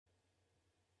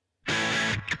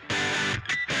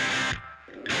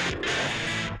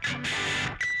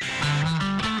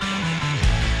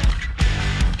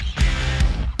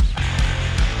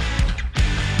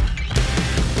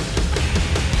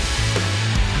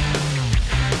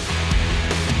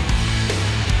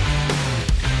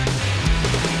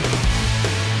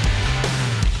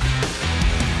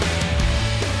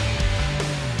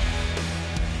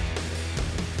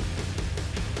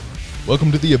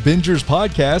Welcome to the Avengers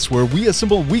Podcast, where we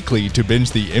assemble weekly to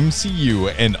binge the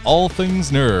MCU and all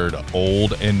things nerd,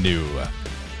 old and new.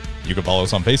 You can follow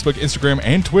us on Facebook, Instagram,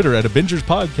 and Twitter at Avengers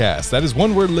Podcast. That is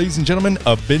one word, ladies and gentlemen,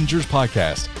 Avengers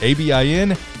Podcast.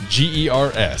 ABINGERS.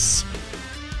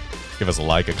 Give us a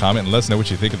like, a comment, and let us know what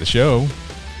you think of the show.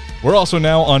 We're also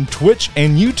now on Twitch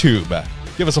and YouTube.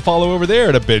 Give us a follow over there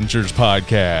at Avengers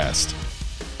Podcast.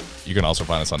 You can also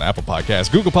find us on Apple Podcasts,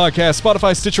 Google Podcasts,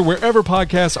 Spotify, Stitcher, wherever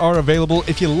podcasts are available.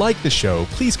 If you like the show,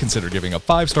 please consider giving a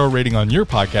 5-star rating on your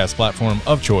podcast platform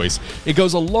of choice. It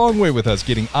goes a long way with us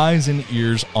getting eyes and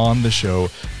ears on the show,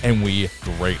 and we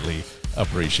greatly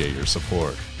appreciate your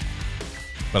support.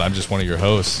 But I'm just one of your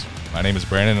hosts. My name is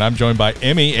Brandon, and I'm joined by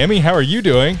Emmy. Emmy, how are you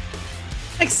doing?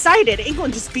 Excited.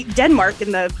 England just beat Denmark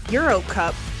in the Euro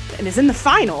Cup and is in the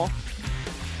final.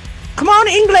 Come on,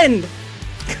 England!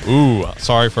 Ooh,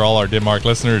 sorry for all our Denmark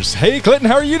listeners. Hey, Clinton,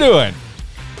 how are you doing?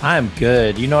 I'm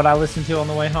good. You know what I listened to on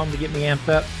the way home to get me amped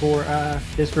up for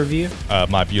this review?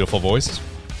 My beautiful voice.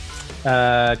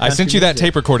 I sent you that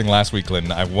tape recording last week,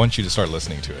 Clinton. I want you to start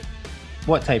listening to it.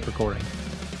 What tape recording?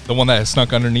 The one that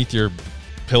snuck underneath your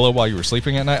pillow while you were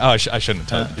sleeping at night? Oh, I shouldn't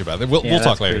have told you about it. We'll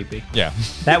talk later. Creepy. Yeah.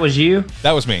 That was you?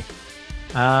 That was me.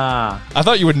 Ah. I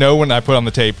thought you would know when I put on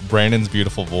the tape Brandon's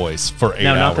beautiful voice for 8 hours.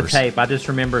 No, not the tape. I just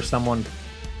remember someone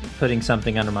putting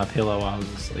something under my pillow while I was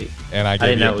asleep. And I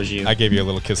didn't know it was you. I gave you a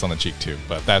little kiss on the cheek too,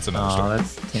 but that's another story. Oh,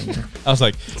 that's tender. I was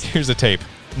like, here's a tape.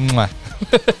 Mwah.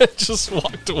 Just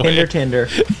walked away. Tender.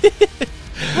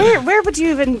 Where would you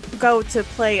even go to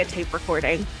play a tape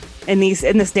recording in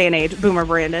this day and age, Boomer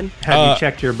Brandon? Have you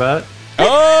checked your butt?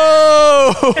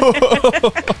 Oh!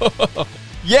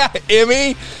 Yeah,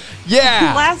 Emmy.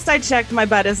 Yeah. Last I checked, my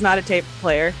butt is not a tape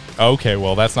player. Okay,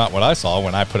 well, that's not what I saw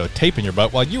when I put a tape in your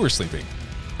butt while you were sleeping.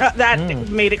 That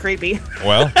made it creepy.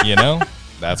 Well,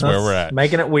 that's where we're at.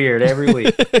 Making it weird every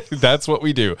week. That's what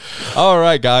we do. All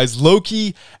right, guys.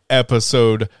 Loki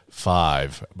episode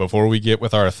 5. Before we get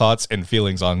with our thoughts and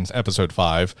feelings on episode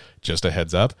 5, just a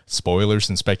heads up, spoilers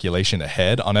and speculation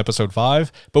ahead on episode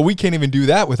 5, but we can't even do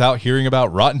that without hearing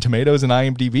about Rotten Tomatoes and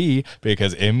IMDb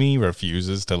because Emmy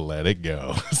refuses to let it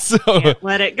go. So Can't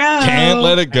let it go. Can't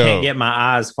let it go. I can't get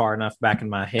my eyes far enough back in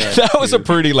my head. That was a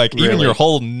pretty, like, even really your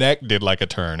whole neck did like a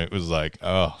turn. It was like,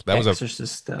 oh, that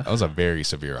was a very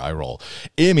severe eye roll.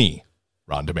 Emmy,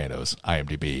 Rotten Tomatoes,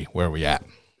 IMDb, where are we at?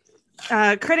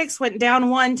 Critics went down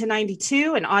 1 to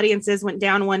 92 and audiences went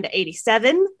down 1 to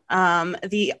 87.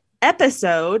 The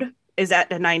episode is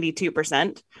at a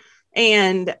 92%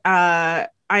 and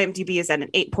IMDb is at an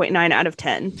 8.9 out of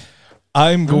 10.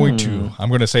 I'm going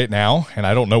to say it now, and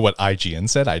I don't know what IGN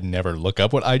said. I never look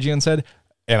up what IGN said,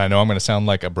 and I know I'm going to sound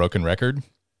like a broken record.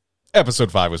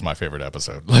 Episode 5 was my favorite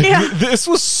episode. This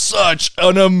was such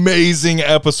an amazing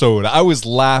episode. I was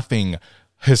laughing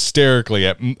hysterically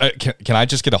at can I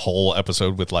just get a whole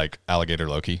episode with like alligator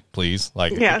Loki, please?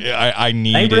 Like, yeah. I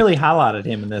need They really highlighted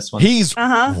him in this one. He's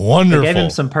wonderful. They gave him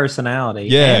some personality.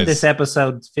 Yes. And this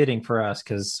episode's fitting for us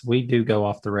because we do go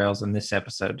off the rails, and this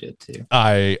episode did too.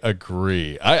 I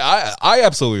agree. I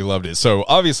absolutely loved it. So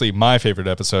obviously my favorite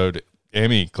episode.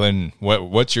 Emmy, Clinton,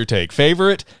 what's your take?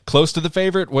 Favorite? Close to the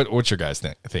favorite? What's your guys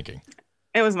thinking?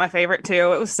 It was my favorite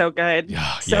too. It was so good.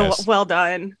 So well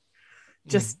done.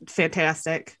 Just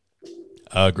fantastic.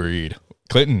 Agreed.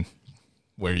 Clinton,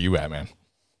 where are you at, man?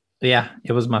 Yeah,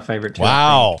 it was my favorite too.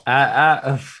 Wow.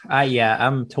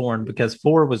 I'm torn because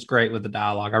 4 was great with the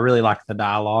dialogue. I really liked the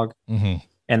dialogue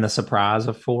and the surprise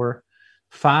of 4.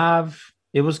 5,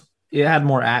 it had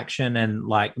more action and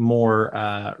like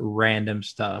more random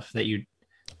stuff that you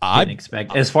didn't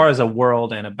expect as far as a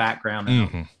world and a background.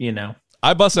 And,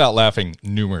 I busted out laughing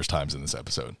numerous times in this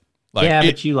episode.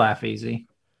 But you laugh easy.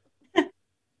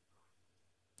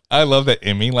 I love that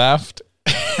Emmy laughed.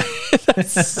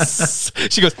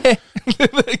 She goes, hey.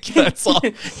 That's all.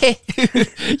 Hey.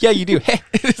 Yeah, you do. Hey.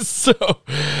 So,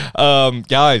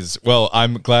 guys, well,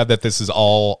 I'm glad that this is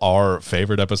all our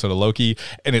favorite episode of Loki,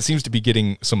 and it seems to be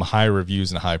getting some high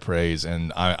reviews and high praise,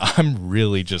 and I'm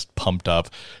really just pumped up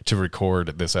to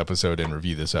record this episode and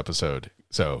review this episode.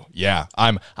 So, yeah,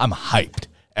 I'm hyped,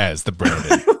 as the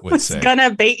Brandon would say. I was gonna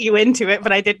bait you into it,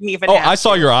 but I didn't even. I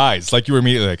saw your eyes. Like, you were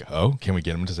immediately like, oh, can we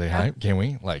get him to say hi? Can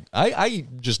we? Like, I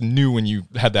just knew when you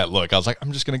had that look. I was like,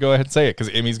 I'm just gonna go ahead and say it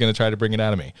because Emmy's gonna try to bring it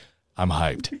out of me. I'm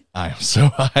hyped. I am so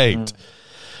hyped.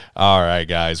 All right,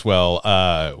 guys.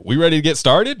 Well, we ready to get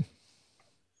started?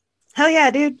 Hell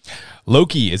yeah, dude.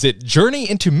 Loki, is it Journey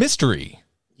into Mystery?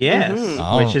 Yes,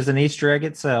 which is an Easter egg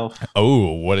itself.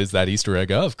 Oh, what is that Easter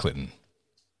egg of, Clinton?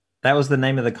 That was the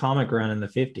name of the comic run in the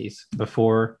 50s.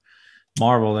 Before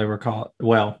Marvel, they were called,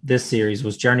 this series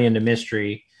was Journey into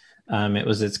Mystery. It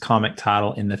was its comic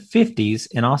title in the 50s,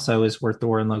 and also is where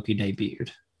Thor and Loki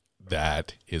debuted.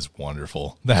 That is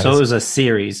wonderful. It was a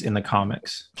series in the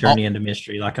comics, Journey into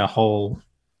Mystery, like a whole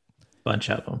bunch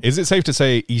of them. Is it safe to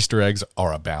say Easter eggs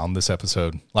are abound this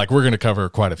episode? Like, we're going to cover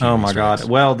quite a few. Oh my God.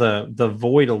 Well, the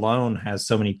void alone has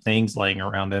so many things laying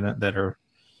around in it that are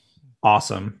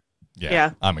awesome.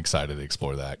 Yeah, I'm excited to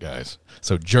explore that, guys.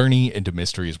 So Journey into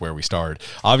Mystery is where we start.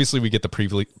 Obviously, we get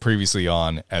the previously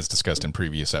on, as discussed in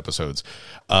previous episodes.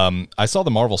 I saw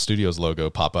the Marvel Studios logo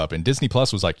pop up, and Disney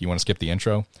Plus was like, you want to skip the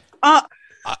intro?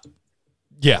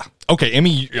 Yeah. Okay,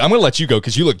 Emmy, I'm going to let you go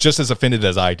because you look just as offended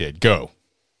as I did. Go.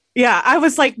 Yeah, I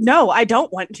was like, no, I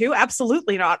don't want to.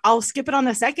 Absolutely not. I'll skip it on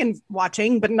the second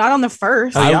watching, but not on the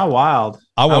first. Oh, yeah, wild.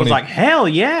 I was like, hell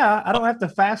yeah. I don't have to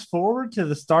fast forward to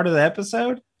the start of the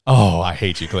episode. Oh, I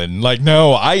hate you, Clinton. Like,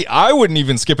 no, I wouldn't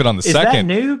even skip it on the second. Is that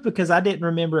new? Because I didn't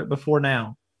remember it before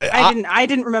now. I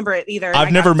didn't remember it either.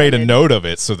 I've never made a note of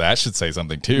it, so that should say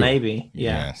something too. Maybe.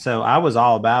 Yeah. So I was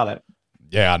all about it.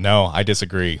 Yeah, no, I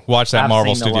disagree. Watch that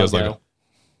Marvel Studios logo.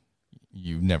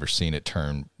 You've never seen it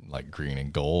turn like green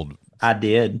and gold. I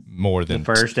did. More than the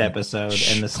first episode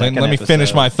and the second Clinton, let me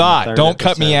finish my thought. Don't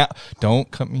cut me out.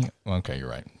 Don't cut me out. Okay, you're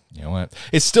right. You know what?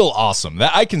 It's still awesome.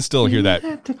 That I can still hear that.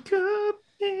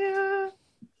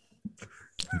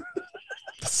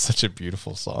 That's such a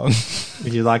beautiful song.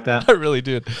 Did you like that? I really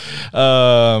did.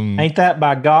 Ain't that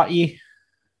by Got Ye?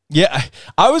 Yeah,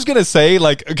 I was gonna say,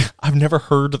 like, I've never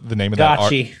heard the name of that.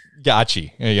 Gotchi.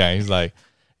 Gotchi. Yeah, he's like,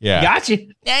 yeah.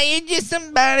 Gotchi. Now you're just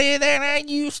somebody that I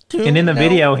used to. And in the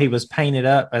video, he was painted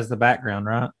up as the background,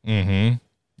 right? Mm-hmm.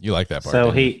 You like that part. So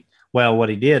what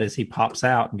he did is he pops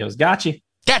out and goes, Gotcha.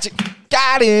 Gotcha.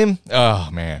 Got him. Oh,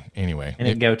 man. Anyway.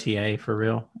 And Gautier, for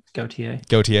real. Gautier.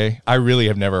 Gautier. I really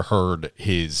have never heard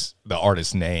the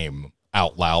artist's name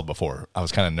out loud before. I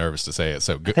was kind of nervous to say it.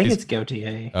 So I think it's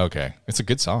Gautier. Okay. It's a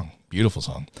good song. Beautiful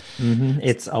song. Mm-hmm.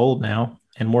 It's old now,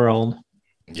 and we're old.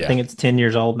 Yeah. I think it's 10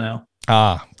 years old now.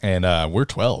 And we're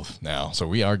 12 now, so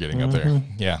we are getting up there.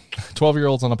 Yeah,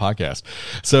 12-year-olds on a podcast.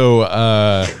 So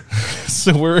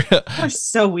we're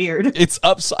so weird. It's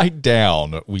upside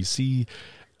down. We see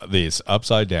this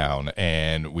upside down,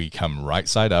 and we come right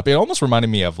side up. It almost reminded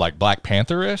me of like Black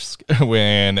Panther-esque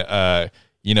when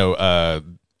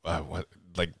what,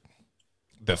 like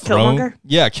the throne. Killmonger?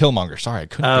 Yeah, Killmonger. Sorry, I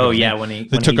couldn't. When he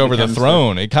took over the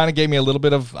throne. It kind of gave me a little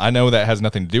bit of. I know that has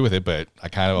nothing to do with it, but I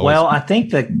kind of. I think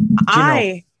that.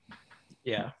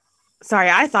 Yeah.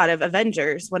 Sorry, I thought of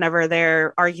Avengers whenever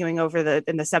they're arguing over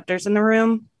the scepters in the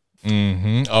room.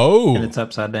 Mm-hmm. Oh, and it's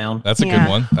upside down. That's a good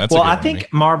one. I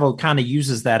think Marvel kind of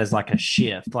uses that as like a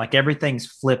shift. Like everything's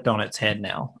flipped on its head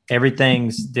now.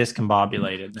 Everything's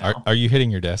discombobulated now. Are you hitting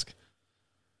your desk?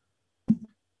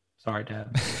 Sorry,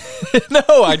 Dad. No,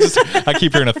 I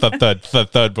keep hearing a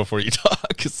thud before you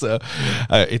talk. So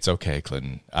it's okay,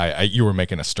 Clinton. You were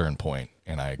making a stern point,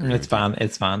 and I agree. It's fine.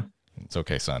 It's fine. It's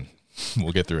okay, son.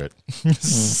 We'll get through it.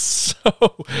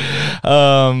 So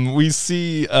we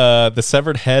see the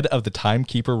severed head of the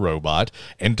timekeeper robot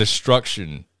and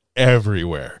destruction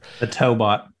everywhere. The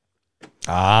Tobot.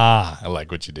 I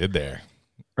like what you did there.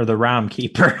 Or the Rhyme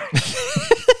Keeper.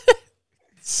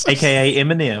 AKA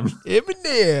Eminem.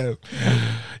 Eminem.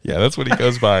 Yeah, that's what he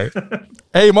goes by.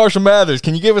 Hey, Marshall Mathers,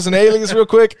 can you give us an alias real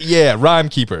quick? Yeah, Rhyme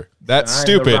Keeper. That's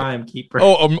stupid. Rhyme Keeper.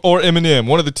 Oh, or Eminem,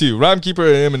 one of the two. Rhyme Keeper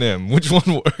or Eminem. Which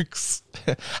one works?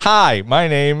 Hi, my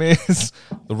name is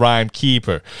the Rhyme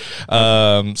Keeper.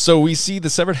 So we see the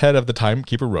severed head of the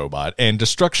timekeeper robot and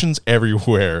destruction's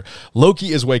everywhere.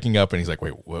 Loki is waking up and he's like,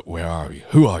 wait, where are you?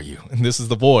 Who are you? And this is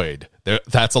the Void.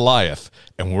 That's Eliath.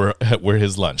 And we're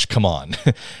his lunch. Come on.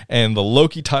 And the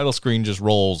Loki title screen just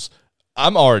rolls.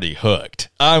 I'm already hooked.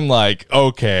 I'm like,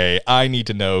 okay, I need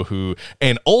to know who.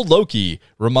 And old Loki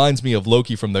reminds me of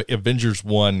Loki from the Avengers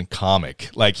 1 comic.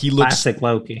 Like he looks classic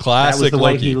Loki. Classic that was the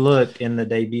Loki. way he looked in the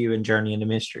debut in Journey into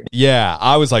Mystery. Yeah,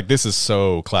 I was like, this is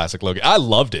so classic Loki. I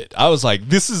loved it. I was like,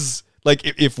 this is like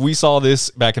if we saw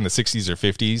this back in the 60s or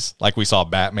 50s, like we saw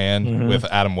Batman with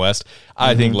Adam West,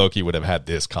 I think Loki would have had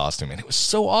this costume, and it was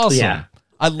so awesome. Yeah.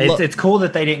 It's cool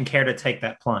that they didn't care to take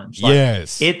that plunge. Like,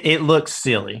 yes. It looks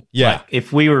silly. Yeah. Like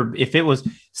if it was,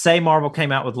 say Marvel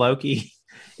came out with Loki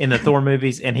in the Thor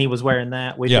movies and he was wearing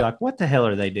that, we'd be like, what the hell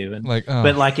are they doing? Like,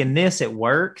 but like in this, it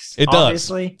works. It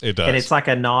obviously. Does. It does. And it's like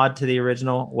a nod to the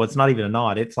original. Well, it's not even a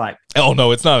nod. It's like, oh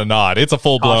no, it's not a nod. It's a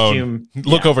full blown.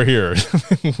 Look over here.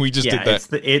 We just did that.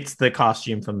 It's the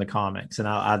costume from the comics, and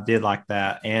I did like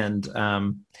that. And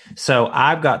so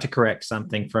I've got to correct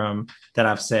something from that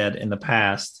I've said in the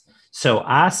past. So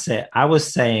I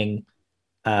was saying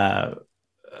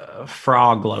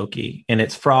Frog Loki, and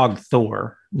it's Frog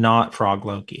Thor, not Frog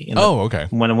Loki. Okay.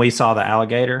 When we saw the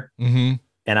alligator, Mm-hmm.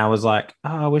 and I was like, oh,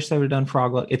 I wish they would have done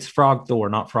Frog Loki. It's Frog Thor,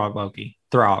 not Frog Loki.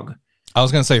 Throg. I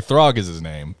was going to say Throg is his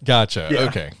name. Gotcha. Yeah.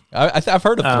 Okay. I've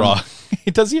heard of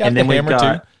Throg. Does he have the hammer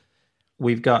too?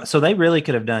 We've got, so they really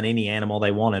could have done any animal they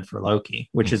wanted for Loki,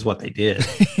 which is what they did.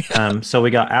 So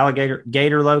we got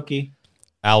Gator Loki,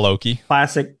 Loki,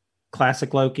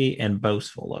 classic Loki, and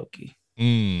boastful Loki.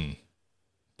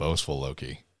 Boastful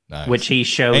Loki. Nice. Which he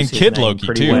shows. And his Kid name Loki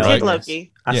pretty too, well. right? Kid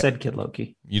Loki. I said Kid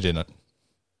Loki. You didn't.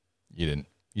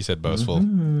 You said boastful.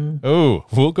 Mm-hmm. Oh,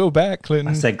 we'll go back, Clinton.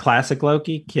 I said classic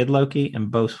Loki, Kid Loki, and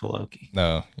boastful Loki.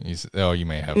 No, you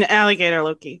may have. An alligator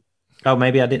Loki. Oh,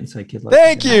 maybe I didn't say Kid Loki.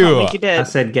 Thank I don't you. think you did. I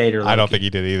said Gator Loki. I don't think you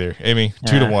did either. Amy,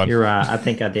 2-1. You're right. I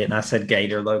think I didn't. I said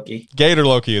Gator Loki. Gator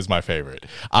Loki is my favorite.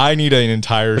 I need an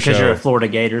entire Because show. you're a Florida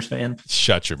Gators fan.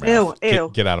 Shut your mouth.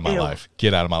 Ew, Get out of my ew. life.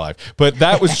 Get out of my life. But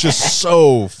that was just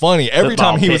so funny. Every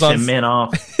Football time he was on pissing men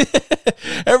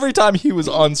off. every time he was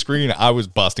on screen, I was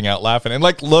busting out laughing. And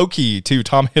like Loki too,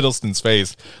 Tom Hiddleston's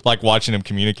face, like watching him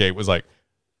communicate was like,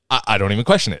 I don't even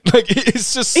question it. Like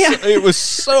it's just, it was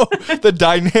so the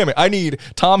dynamic. I need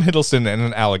Tom Hiddleston and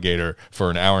an alligator for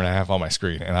an hour and a half on my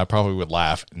screen, and I probably would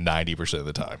laugh 90% of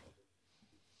the time.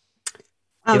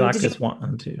 You like this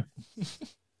one too.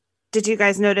 Did you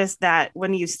guys notice that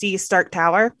when you see Stark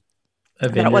Tower,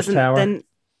 Avengers Tower. then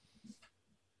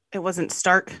it wasn't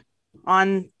Stark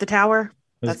on the tower?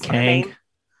 It was That's not her name. Kang.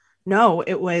 No,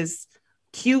 it was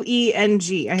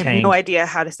Qeng. I have Kang. no idea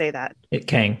how to say that.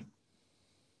 Kang.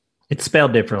 It's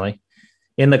spelled differently.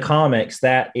 In the comics,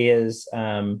 that is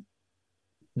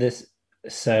this.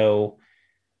 So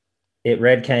it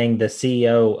read Kang, the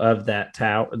CEO of that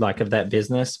tower, like of that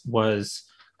business, was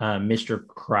Mr.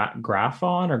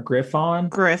 Griffon or Griffon.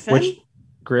 Griffin.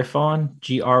 Griffon,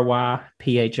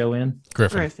 Gryphon.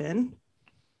 Griffin.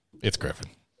 It's Griffin.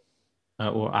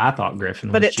 Well, I thought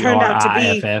Griffin, But was it turned out to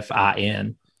be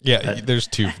Griffin. Yeah, there's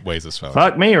two ways of spelling.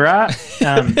 Fuck me, right?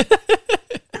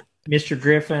 Mr.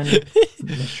 Griffin.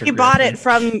 He bought it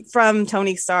from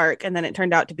Tony Stark, and then it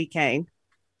turned out to be Kang.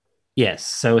 Yes,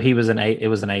 so it was an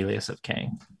alias of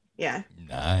Kang. Yeah.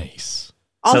 Nice.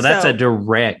 Also, So that's a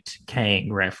direct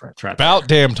Kang reference, right? About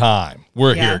damn time.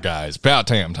 We're Yeah. here, guys. About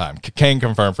damn time. Kang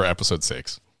confirmed for episode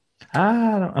 6.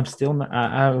 I'm still not.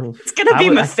 it's gonna be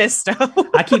Mephisto.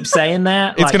 I keep saying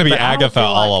that. It's going to be but I don't Agatha feel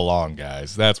all like- along,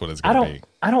 guys. That's what it's going to be.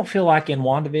 I don't feel like in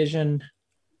WandaVision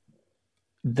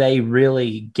they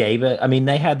really gave it. I mean,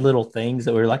 they had little things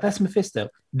that were like, that's Mephisto.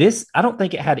 This, I don't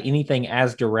think it had anything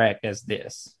as direct as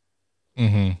this.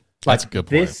 Mm-hmm. That's a good point.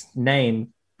 This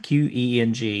name,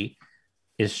 Qeng,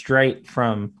 is straight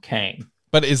from Kang.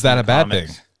 But is that a bad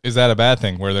comics. thing? Is that a bad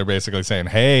thing where they're basically saying,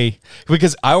 hey,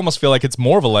 because I almost feel like it's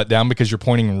more of a letdown because you're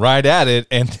pointing right at it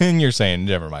and then you're saying,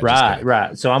 never mind. just kidding."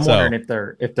 Right. So I'm wondering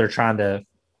if they're trying to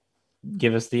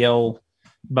give us the old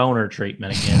boner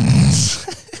treatment again.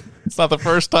 It's not the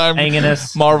first time Hanging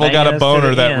us, Marvel got banging a us boner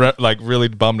to the that end. really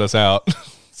bummed us out.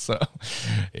 So,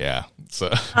 yeah. So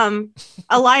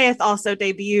Eliath also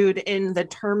debuted in the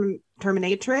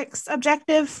Terminatrix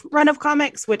objective run of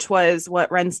comics, which was what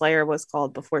Renslayer was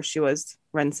called before she was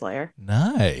Renslayer.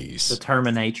 nice. The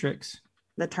Terminatrix.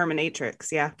 The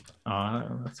Terminatrix, yeah.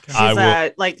 That's She's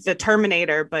I like the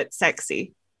Terminator, but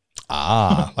sexy.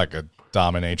 Like a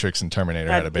dominatrix and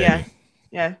Terminator had a baby.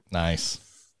 Yeah. Nice.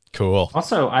 Cool.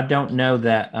 Also, I don't know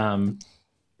that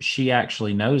she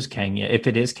actually knows Kang yet. If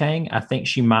it is Kang, I think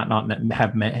she might not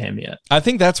have met him yet. I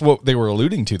think that's what they were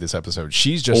alluding to this episode.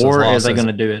 She's just Or as are lost they as- going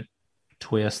to do a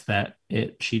twist that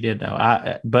she did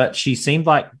know? But she seemed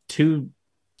like two.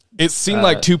 It seemed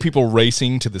like two people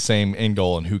racing to the same end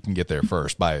goal and who can get there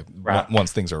first Right.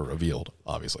 once things are revealed,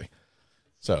 obviously.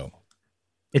 So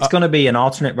It's going to be an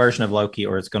alternate version of Loki,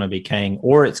 or it's going to be Kang,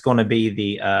 or it's going to be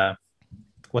the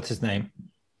what's his name?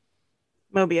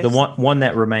 Mobius. The one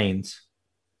that remains.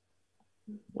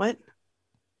 What?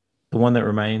 The one that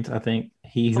remains, I think.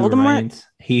 He who Voldemort? remains.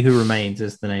 He who remains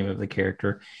is the name of the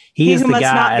character. He is who the must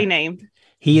guy. not be named.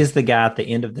 He is the guy at the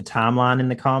end of the timeline in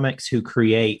the comics who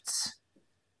creates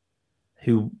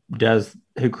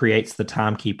the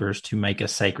timekeepers to make a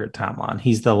sacred timeline.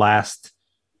 He's the last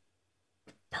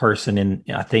person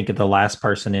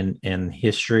in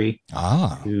history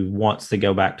who wants to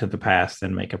go back to the past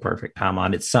and make a perfect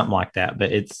timeline. It's something like that,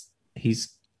 but it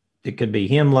could be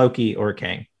him, Loki, or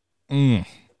Kang.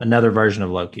 Another version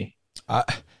of Loki.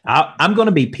 I'm going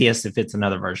to be pissed if it's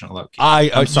another version of Loki.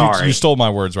 I'm sorry. You stole my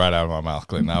words right out of my mouth,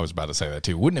 Clinton. I was about to say that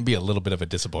too. Wouldn't it be a little bit of a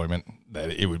disappointment that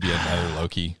it would be another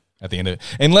Loki? at the end of it.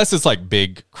 Unless it's like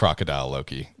big crocodile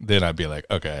Loki, then I'd be like,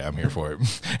 okay, I'm here for it.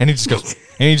 And he just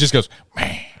goes,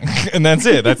 man. And that's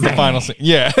it. That's the final scene.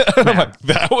 Yeah. I'm like,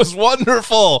 that was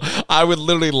wonderful. I would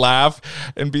literally laugh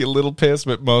and be a little pissed,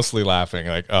 but mostly laughing.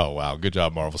 Like, oh, wow, good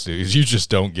job, Marvel Studios. You just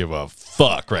don't give a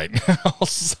fuck right now.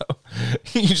 So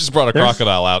you just brought a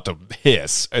crocodile out to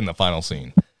hiss in the final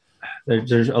scene.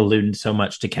 There's alluding so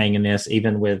much to Kang in this,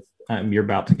 even with you're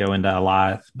about to go into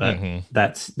Alioth, but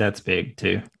that's big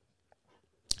too.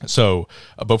 So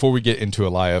before we get into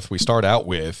Alioth, we start out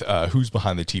with who's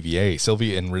behind the TVA.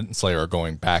 Sylvie and Renslayer are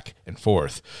going back and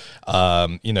forth.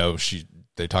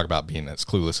 They talk about being as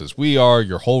clueless as we are.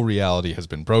 Your whole reality has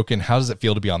been broken. How does it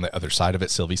feel to be on the other side of it?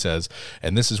 Sylvie says,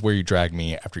 and this is where you dragged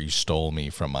me after you stole me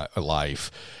from my life.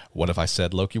 What if I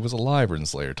said Loki was alive?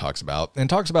 Renslayer talks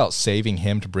about saving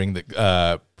him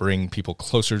to bring people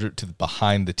closer to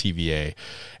behind the TVA.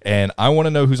 And I want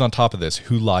to know who's on top of this.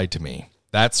 Who lied to me?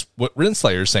 That's what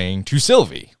Renslayer's saying to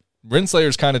Sylvie.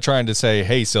 Renslayer's kind of trying to say,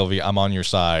 hey, Sylvie, I'm on your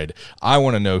side. I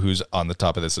want to know who's on the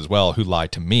top of this as well, who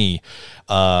lied to me.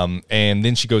 And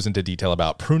then she goes into detail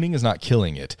about pruning is not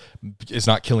killing it. It's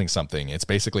not killing something. It's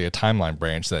basically a timeline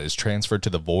branch that is transferred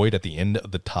to the void at the end of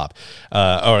the top,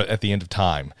 or at the end of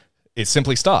time. It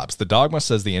simply stops. The dogma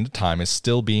says the end of time is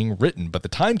still being written, but the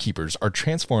timekeepers are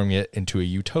transforming it into a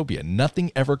utopia.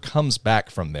 Nothing ever comes back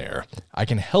from there. I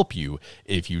can help you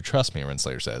if you trust me,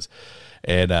 Renslayer says.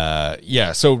 And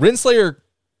so Renslayer,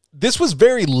 this was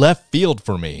very left field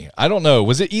for me. I don't know.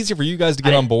 Was it easy for you guys to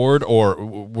get on board, or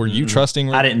were you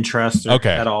trusting? I didn't trust her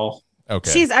at all.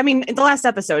 Okay. In the last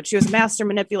episode, she was a master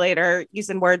manipulator,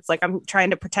 using words like, I'm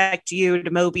trying to protect you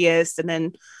to Mobius, and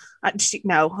then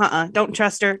don't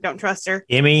trust her. Don't trust her.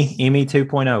 Emmy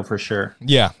 2.0 for sure.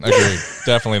 Yeah, agreed.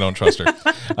 Definitely don't trust her.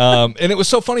 And it was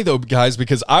so funny though, guys,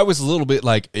 because I was a little bit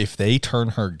like, if they turn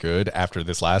her good after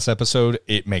this last episode,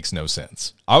 it makes no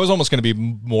sense. I was almost going to be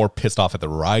more pissed off at the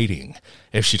writing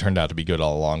if she turned out to be good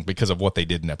all along because of what they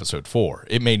did in episode 4.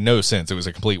 It made no sense. It was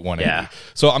a complete 180. Yeah.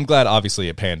 So I'm glad, obviously,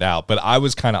 it panned out, but I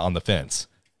was kind of on the fence.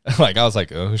 I was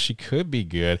like, oh, she could be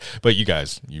good. But you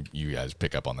guys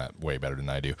pick up on that way better than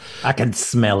I do. I can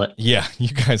smell it. Yeah, you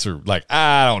guys are like,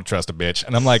 I don't trust a bitch.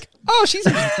 And I'm like, oh, she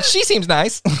seems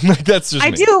nice. Like, that's just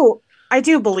me. I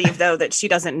do believe, though, that she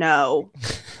doesn't know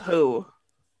who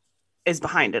is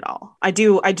behind it all. I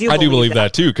do believe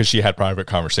that too, because she had private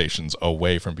conversations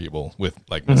away from people with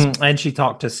like and she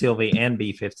talked to Sylvie and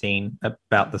B15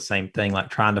 about the same thing, like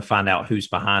trying to find out who's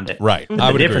behind it. Right.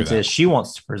 The difference is she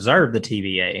wants to preserve the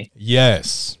TVA.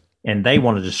 Yes. And they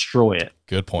want to destroy it.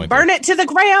 Good point. Burn it to the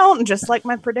ground, just like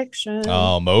my prediction.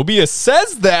 Oh, Mobius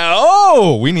says that.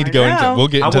 Oh, we need to go into. We'll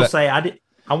get into. I will say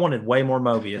I wanted way more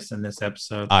Mobius in this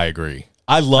episode. I agree.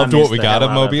 I loved what we got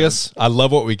of Mobius. I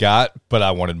love what we got, but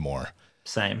I wanted more.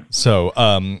 Same. So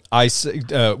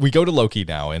we go to Loki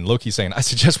now, and Loki's saying, I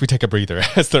suggest we take a breather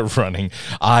as they're running.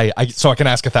 So I can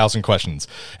ask 1,000 questions.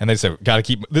 And they say, gotta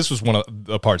keep, this was one of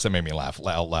the parts that made me laugh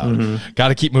out loud. Mm-hmm.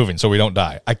 Gotta keep moving so we don't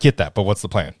die. I get that, but what's the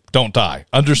plan? Don't die.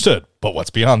 Understood. But what's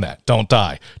beyond that? Don't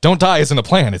die. Don't die isn't a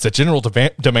plan. It's a general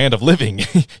demand of living.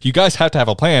 You guys have to have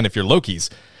a plan if you're Lokis.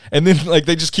 And then,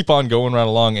 they just keep on going right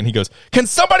along, and he goes, can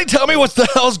somebody tell me what the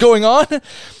hell's going on?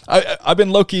 I've been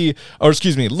Loki,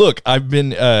 look,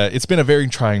 it's been a very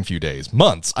trying few days,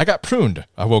 months. I got pruned.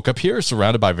 I woke up here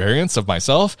surrounded by variants of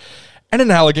myself and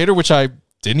an alligator, which I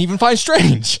didn't even find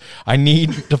strange. I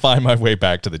need to find my way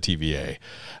back to the TVA.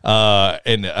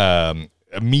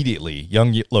 Immediately,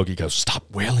 young Loki goes, stop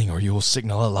wailing or you will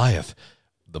signal Alioth.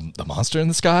 The monster in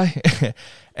the sky.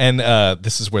 And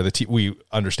this is where we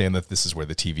understand that this is where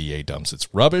the TVA dumps its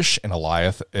rubbish, and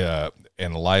Alioth,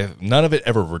 none of it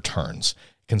ever returns.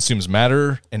 Consumes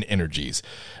matter and energies.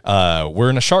 We're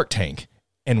in a shark tank,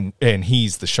 and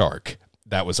he's the shark.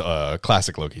 That was a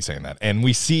classic Loki saying that. And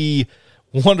we see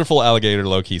wonderful alligator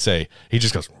Loki say, he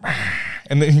just goes,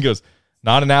 and then he goes,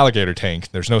 not an alligator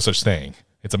tank. There's no such thing.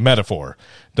 It's a metaphor.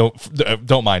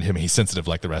 Don't mind him. He's sensitive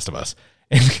like the rest of us.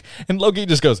 And Loki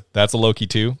just goes, that's a Loki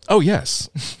too? Oh, yes.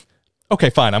 Okay,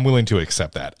 fine. I'm willing to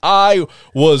accept that. I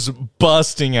was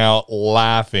busting out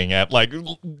laughing at like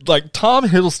Tom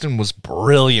Hiddleston was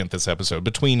brilliant this episode,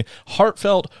 between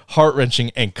heartfelt,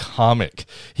 heart-wrenching, and comic.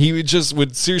 He would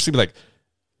seriously be like,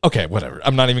 okay, whatever.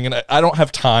 I don't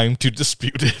have time to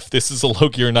dispute if this is a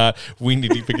Loki or not. We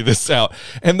need to figure this out.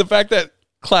 And the fact that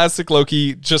classic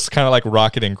Loki, just kind of like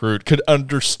Rocket and Groot, could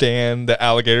understand the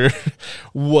alligator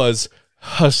was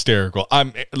hysterical.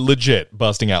 I'm legit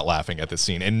busting out laughing at this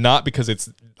scene, and not because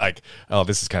it's like, oh,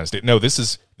 this is kind of no, this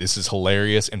is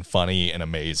hilarious and funny and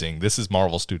amazing. This is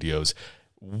Marvel Studios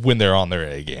when they're on their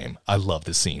A game. I love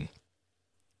this scene.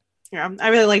 Yeah, I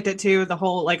really liked it too. The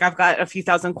whole like I've got a few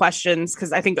thousand questions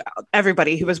because I think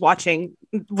everybody who was watching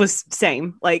was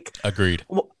same. Like, agreed.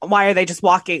 Why are they just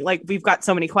walking? Like, we've got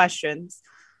so many questions.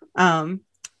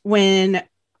 When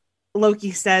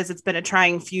Loki says it's been a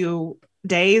trying few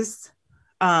days,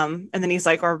 and then he's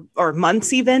like, or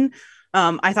months even.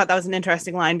 I thought that was an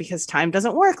interesting line because time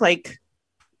doesn't work like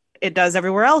it does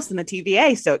everywhere else in the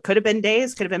TVA. So it could have been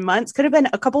days, could have been months, could have been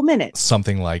a couple minutes.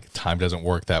 Something like time doesn't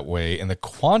work that way in the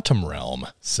quantum realm,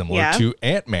 similar to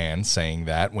Ant-Man saying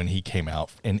that when he came out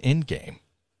in Endgame.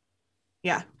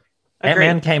 Yeah.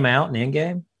 Ant-Man came out in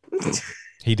Endgame?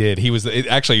 He did. He was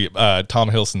actually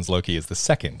Tom Hiddleston's Loki is the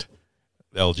second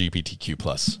LGBTQ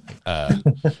plus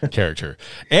character.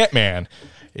 Ant-Man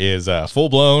is full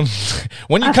blown.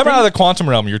 When you come out of the quantum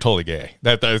realm, you're totally gay.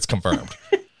 That's confirmed.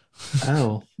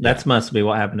 Oh, that must be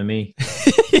what happened to me.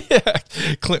 Yeah.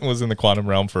 Clinton was in the quantum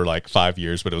realm for like 5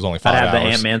 years, but it was only 5 hours. I'd have the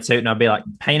Ant-Man suit and I'd be like,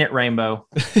 paint it rainbow.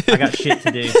 I got shit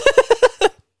to do.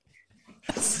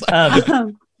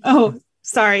 Oh,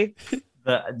 sorry.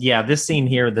 This scene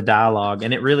here, the dialogue,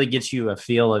 and it really gets you a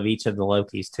feel of each of the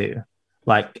Lokis too,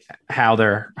 like how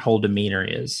their whole demeanor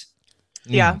is.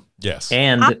 Yeah. Yes.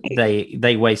 And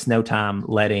they waste no time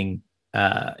letting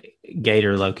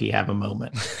Gator Loki have a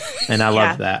moment. And I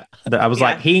love that. I was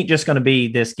like, he ain't just going to be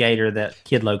this Gator that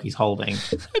Kid Loki's holding.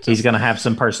 He's going to have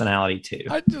some personality too.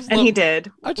 He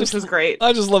did, which was great.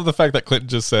 I just love the fact that Clinton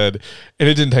just said, and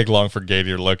it didn't take long for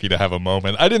Gator Loki to have a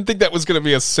moment. I didn't think that was going to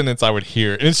be a sentence I would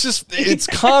hear. And it's just, it's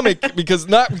comic because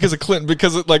not because of Clinton,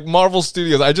 because of like Marvel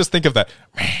Studios. I just think of that.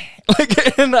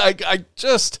 Like, and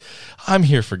I'm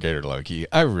here for Gator Loki.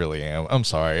 I really am. I'm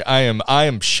sorry. I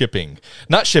am standing.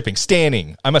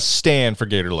 I'm a stand for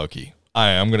Gator Loki.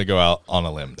 I'm going to go out on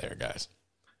a limb there, guys.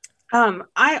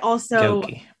 I also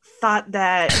thought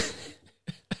that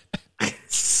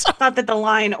the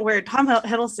line where Tom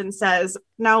Hiddleston says,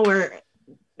 now we're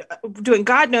doing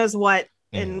God knows what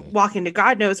and walking to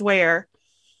God knows where.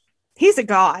 He's a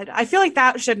god. I feel like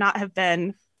that should not have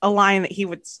been a line that he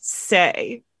would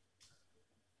say.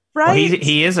 Right? Well,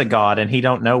 he is a god and he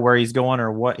don't know where he's going or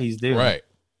what he's doing. Right.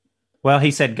 Well,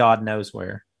 he said God knows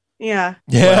where. Yeah.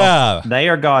 Yeah. Well, they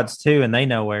are gods too, and they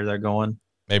know where they're going.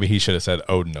 Maybe he should have said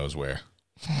Odin knows where.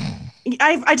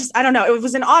 I don't know. It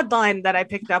was an odd line that I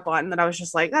picked up on that I was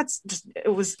just like, it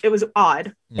was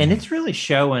odd. And it's really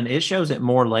showing. It shows it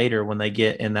more later when they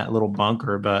get in that little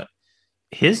bunker, but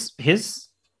his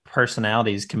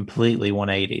personality is completely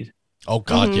 180. Oh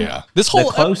God, yeah. This The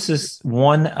whole closest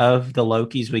one of the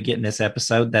Lokis we get in this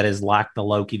episode that is like the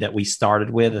Loki that we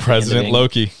started with. President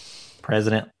Loki.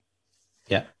 President.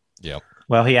 Yeah. Yep.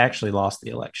 Well, he actually lost the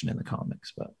election in the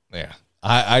comics, but yeah.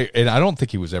 I don't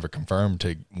think he was ever confirmed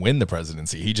to win the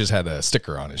presidency. He just had a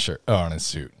sticker on his shirt, on his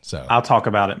suit. So I'll talk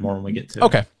about it more when we get to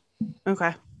it.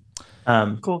 Okay.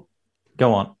 Cool.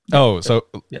 Go on. Oh, so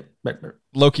yep.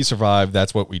 Loki survived.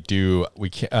 That's what we do. We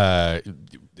can't.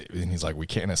 And he's like, we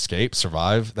can't escape.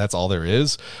 Survive. That's all there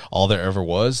is. All there ever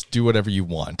was. Do whatever you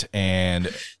want. And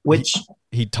which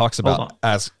he talks about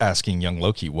asking young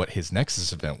Loki what his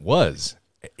Nexus event was.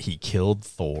 He killed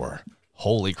Thor.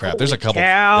 Holy crap! There's a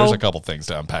couple things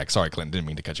to unpack. Sorry, Clinton, didn't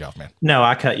mean to cut you off, man. No,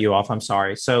 I cut you off. I'm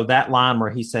sorry. So that line where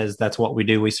he says, "That's what we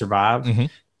do. We survive,"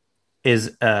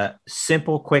 is a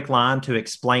simple, quick line to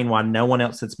explain why no one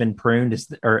else that's been pruned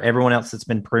or everyone else that's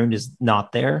been pruned is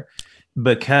not there.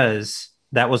 Because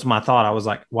that was my thought. I was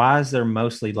like, why is there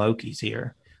mostly Lokis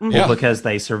here? Well, because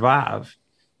they survive.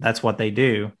 That's what they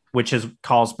do, which is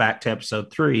calls back to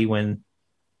episode 3 when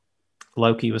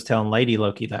Loki was telling Lady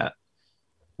Loki that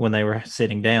when they were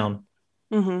sitting down.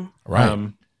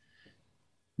 Right.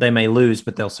 They may lose,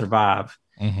 but they'll survive.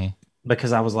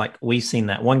 Because I was like, we've seen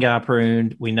that one guy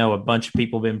pruned. We know a bunch of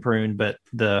people been pruned, but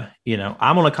I'm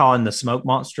going to call him the smoke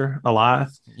monster,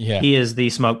 Eliath. Yeah. He is the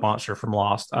smoke monster from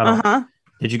Lost.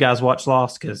 Did you guys watch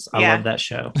Lost? Because I love that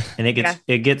show. And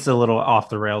it gets a little off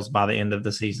the rails by the end of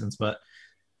the seasons, but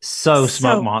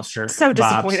smoke monster. So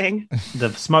disappointing. The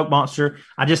smoke monster.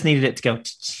 I just needed it to go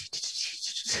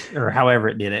or however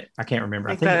it did it. I can't remember.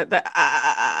 I think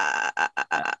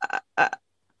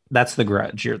that's the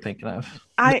Grudge you're thinking of.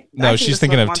 She's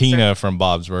thinking of Tina from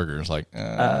Bob's Burgers. Like,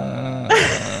 I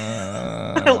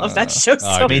love that show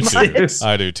so much.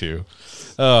 I do too.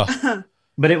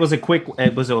 But it was a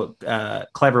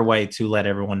clever way to let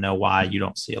everyone know why you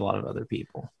don't see a lot of other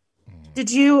people. Did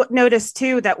you notice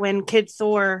too that when Kid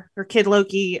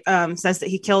Loki says that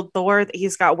he killed Thor, that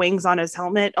he's got wings on his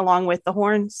helmet along with the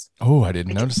horns? Oh, I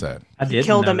didn't notice that. I did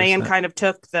killed a man, kind of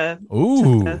took the.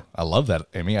 Ooh, I love that,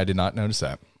 Amy. I did not notice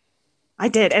that. I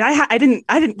did, and I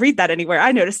didn't read that anywhere.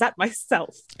 I noticed that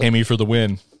myself. Amy for the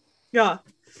win. Yeah.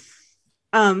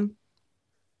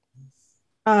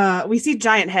 We see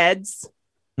giant heads.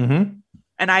 Mm-hmm.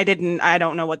 And I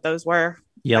don't know what those were.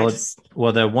 Yellow.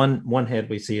 Well, the one head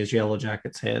we see is Yellow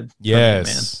Jacket's head.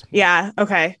 Yes. Yeah.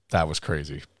 Okay. That was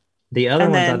crazy. The other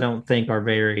ones I don't think are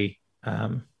very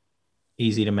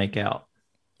easy to make out.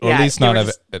 Or at least not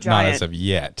as of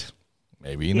yet.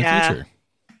 Maybe in the future.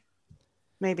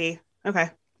 Maybe. Okay.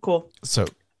 Cool. So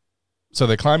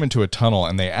they climb into a tunnel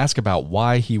and they ask about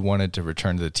why he wanted to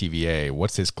return to the TVA.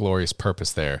 What's his glorious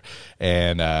purpose there?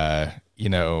 And so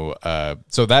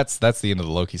that's the end of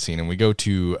the Loki scene, and we go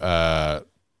to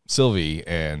Sylvie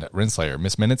and Renslayer.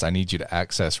 Miss Minutes, I need you to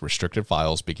access restricted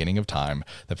files, beginning of time,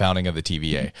 the founding of the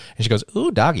TVA. And she goes,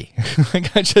 ooh, doggy.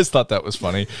 Like, I just thought that was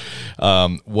funny.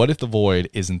 What if the void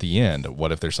isn't the end?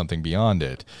 What if there's something beyond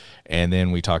it? And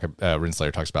then we talk,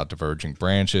 Renslayer talks about diverging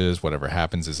branches. Whatever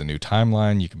happens is a new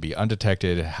timeline. You can be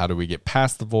undetected. How do we get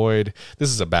past the void? This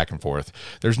is a back and forth.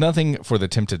 There's nothing for the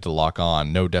tempted to lock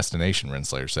on. No destination,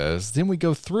 Renslayer says. Then we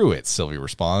go through it, Sylvie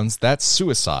responds. That's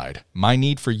suicide. My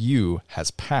need for you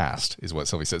has passed, is what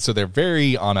Sylvie said. So they're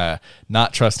very on a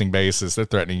not trusting basis. They're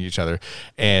threatening each other.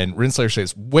 And Renslayer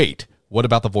says, wait, what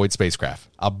about the void spacecraft?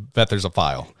 I'll bet there's a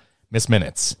file. Miss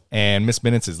Minutes. And Miss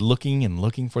Minutes is looking and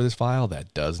looking for this file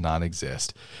that does not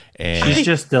exist. And she's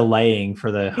just delaying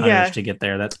for the hunters to get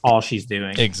there. That's all she's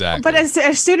doing. Exactly. But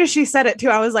as soon as she said it too,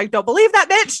 I was like, don't believe that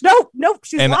bitch. Nope.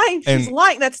 She's lying. She's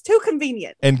lying. That's too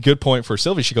convenient. And good point for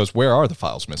Sylvie. She goes, where are the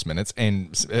files, Miss Minutes?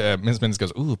 And Miss Minutes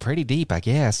goes, ooh, pretty deep, I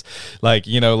guess. Like,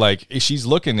 she's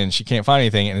looking and she can't find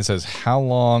anything. And it says, how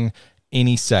long?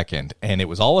 Any second. And it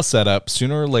was all a setup.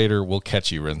 Sooner or later, we'll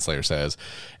catch you, Renslayer says.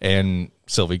 And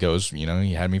Sylvie goes,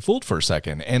 you had me fooled for a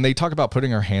second. And they talk about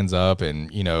putting her hands up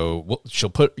and, she'll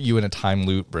put you in a time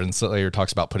loop. Renslayer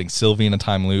talks about putting Sylvie in a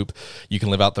time loop. You can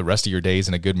live out the rest of your days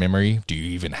in a good memory. Do you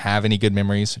even have any good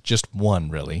memories? Just one,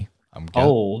 really.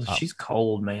 She's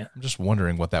cold, man. I'm just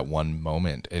wondering what that one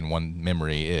moment and one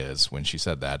memory is when she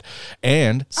said that.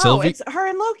 And Sylvie, it's her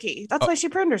and Loki. That's why she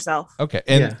pruned herself. Okay,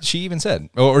 and she even said,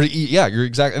 you're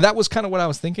exactly. That was kind of what I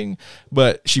was thinking.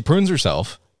 But she prunes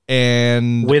herself,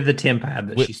 and with the Tim pad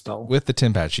that she stole,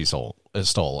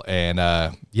 and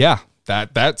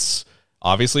that's.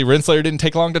 Obviously, Renslayer didn't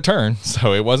take long to turn,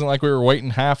 so it wasn't like we were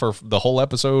waiting half or the whole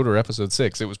episode or episode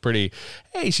 6. It was pretty,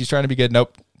 hey, she's trying to be good.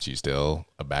 Nope, she's still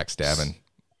a backstabbing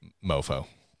mofo.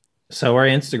 So our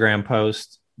Instagram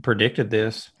post predicted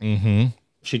this. Mm-hmm.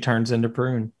 She turns into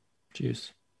prune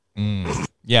juice.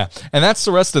 Yeah, and that's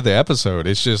the rest of the episode.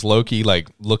 It's just Loki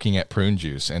looking at prune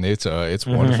juice, and it's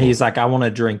wonderful. He's like, I want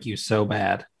to drink you so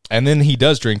bad. And then he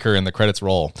does drink her and the credits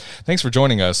roll. Thanks for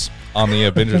joining us on the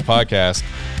Avengers podcast.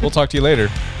 We'll talk to you later.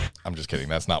 I'm just kidding.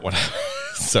 That's not what happened.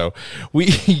 So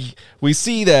we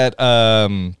see that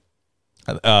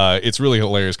it's really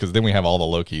hilarious because then we have all the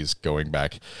Lokis going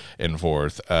back and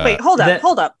forth. Wait, hold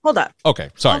up. Okay,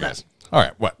 sorry, guys. All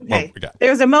right, what we got?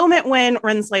 There's a moment when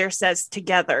Renslayer says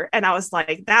together, and I was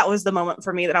like, that was the moment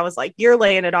for me that I was like, you're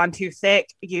laying it on too thick.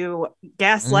 You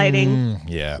gaslighting.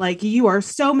 Yeah. Like, you are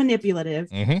so manipulative.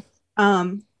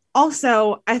 Mm-hmm.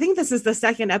 Also, I think this is the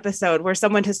second episode where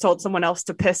someone has told someone else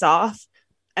to piss off.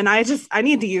 And I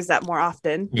need to use that more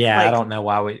often. Yeah, I don't know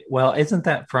why isn't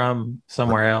that from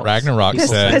somewhere else? Ragnarok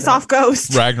said. Piss off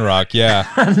Ghost. Ragnarok, yeah.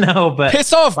 I know, but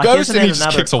piss off Ghost and he just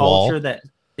kicks a wall. That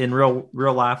in real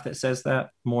life that says that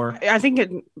more. I think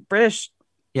in British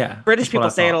people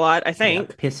say it a lot, I think.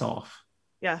 Yeah, piss off.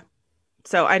 Yeah.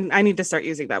 So I need to start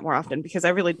using that more often because I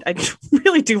really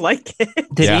do like it.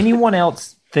 Did anyone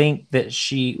else think that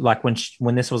she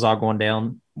when this was all going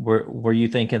down, were you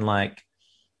thinking like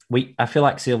I feel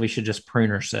like Sylvie should just prune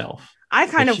herself? I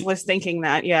kind of was thinking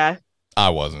that, yeah.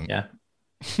 I wasn't. Yeah.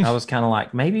 I was kind of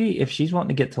like, maybe if she's wanting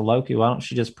to get to Loki, why don't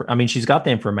she just she's got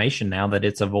the information now that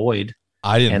it's a void.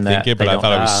 I didn't think it, but I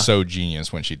thought it was so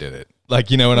genius when she did it.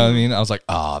 Like, you know what I mean? I was like,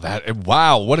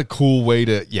 wow, what a cool way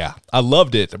to, I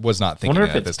loved it. I was not thinking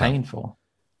that at this time. Painful.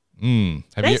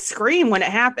 They scream when it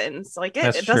happens. Like,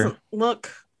 it doesn't look.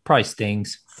 Probably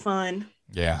stings. Fun.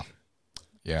 Yeah.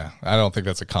 Yeah. I don't think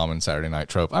that's a common Saturday night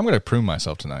trope. I'm going to prune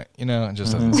myself tonight. It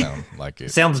just doesn't sound like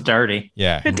it. Sounds dirty.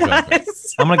 Yeah. It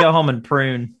does. I'm going to go home and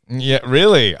prune. Yeah,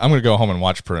 really? I'm going to go home and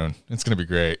watch Prune. It's going to be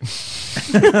great.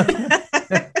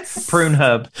 Prune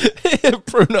Hub.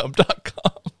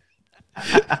 Prunehub.com.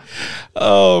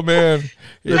 Oh, man.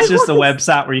 It's just a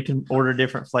website where you can order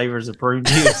different flavors of prune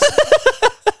juice.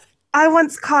 I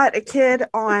once caught a kid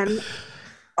on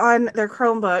their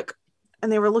Chromebook,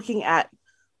 and they were looking at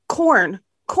corn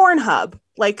hub,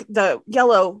 like the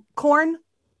yellow corn.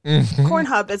 Mm-hmm. Corn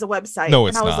Hub is a website. No,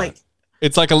 it's and I was not. like,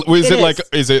 it's like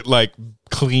is it like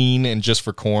clean and just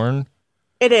for corn?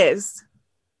 It is.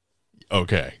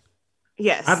 Okay.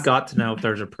 Yes. I've got to know if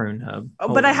there's a prune hub.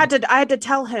 But I had to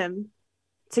tell him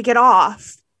to get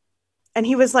off. And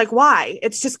he was like, why?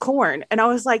 It's just corn. And I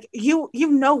was like, you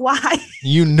know why.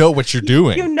 You know what you're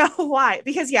doing. You know why.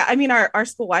 Because, yeah, I mean, our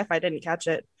school Wi-Fi didn't catch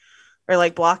it or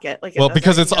like block it. Like, well,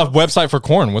 because it's a website for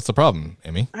corn. What's the problem,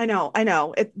 Emmy? I know.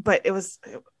 But it was...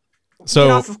 So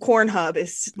get off of Corn Hub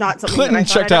is not something Clinton that I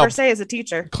thought I'd ever say as a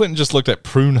teacher. Clinton just looked at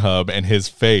Prune Hub and his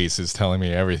face is telling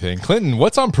me everything. Clinton,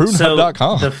 what's on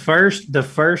prunehub.com? The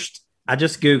first I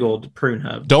just Googled Prune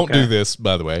Hub. Don't do this,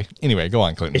 by the way. Anyway, go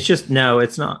on, Clinton. It's just, no,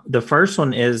 it's not. The first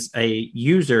one is a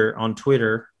user on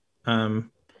Twitter,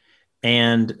 and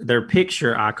their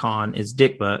picture icon is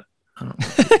dick butt. I don't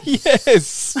know.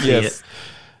 Yes.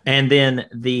 And then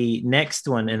the next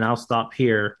one, and I'll stop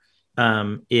here,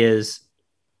 is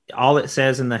all it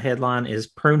says in the headline is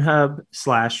Prune Hub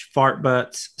 /fart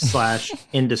butts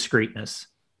 /indiscreetness.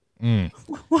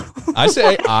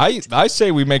 I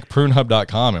say we make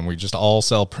prunehub.com and we just all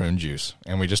sell prune juice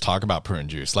and we just talk about prune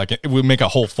juice. Like we make a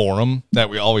whole forum that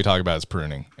we talk about is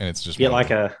pruning, and it's just get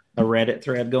like a Reddit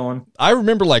thread going. I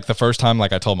remember like the first time,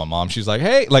 like I told my mom, she's like,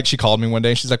 hey, like she called me one day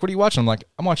and she's like, what are you watching? I'm like,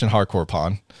 I'm watching Hardcore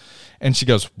Pawn. And she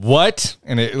goes, what?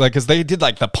 And it like, cause they did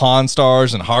like the Pawn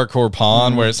Stars and Hardcore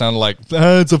Pawn, where it sounded like,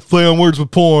 it's a play on words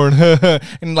with porn.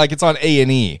 And like, it's on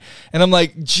A&E. And I'm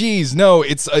like, geez, no,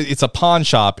 it's a pawn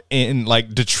shop in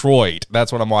like Detroit.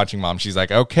 That's what I'm watching, Mom. She's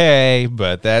like, okay,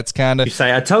 but that's kind of. You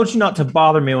say, I told you not to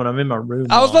bother me when I'm in my room.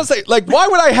 I was about to say, like, why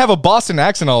would I have a Boston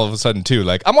accent all of a sudden too?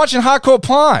 Like, I'm watching Hardcore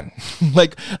Pawn.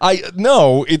 Like, I'm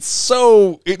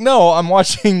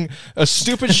watching a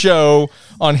stupid show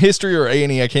on History or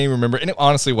A&E. I can't even remember. And it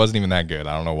honestly wasn't even that good.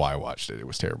 I don't know why I watched it. It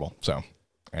was terrible. So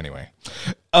anyway,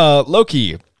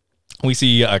 Loki, we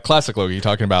see classic Loki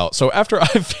talking about, so after I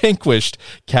vanquished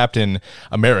Captain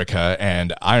America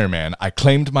and Iron Man, I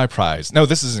claimed my prize. No,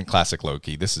 this isn't classic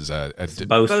Loki. This is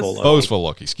boastful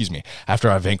Loki. Excuse me. After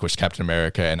I vanquished Captain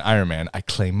America and Iron Man, I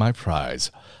claimed my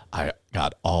prize. I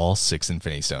got all 6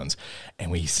 Infinity Stones. And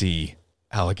we see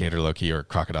alligator Loki or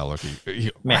crocodile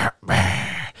Loki.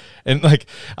 And like,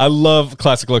 I love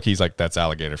classic Loki. He's like, that's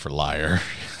alligator for liar.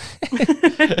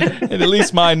 And at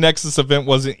least my Nexus event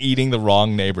wasn't eating the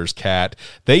wrong neighbor's cat.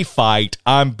 They fight.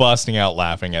 I'm busting out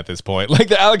laughing at this point. Like,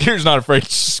 the alligator's not afraid to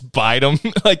just bite him.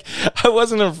 Like, I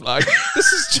wasn't like,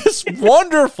 this is just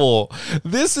wonderful.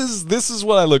 This is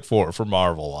what I look for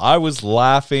Marvel. I was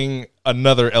laughing.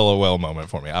 Another LOL moment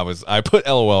for me. I put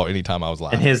LOL anytime I was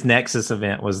laughing. And his Nexus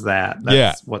event was that.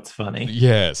 That's what's funny.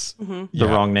 Yes. Mm-hmm. The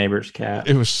wrong neighbor's cat.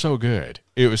 It was so good.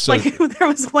 It was so like there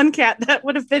was one cat that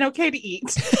would have been okay to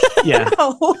eat. Yeah.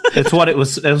 It's what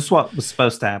was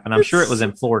supposed to happen. I'm sure it was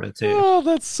in Florida too. Oh,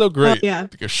 that's so great. Yeah.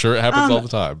 Because sure it happens all the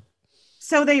time.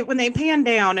 So when they pan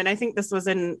down, and I think this was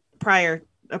in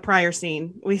a prior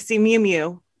scene, we see Mew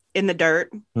Mew in the dirt.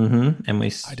 Mm-hmm. And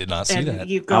I did not see that.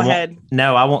 You go ahead.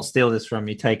 No, I won't steal this from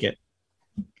you. Take it.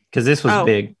 Because this was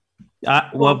big.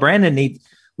 Well,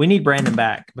 we need Brandon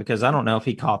back because I don't know if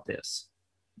he caught this.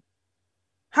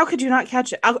 How could you not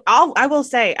catch it? I will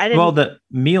say I didn't. Well, the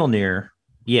Mjolnir,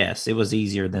 yes, it was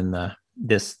easier than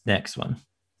this next one.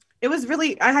 It was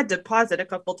really, I had to pause it a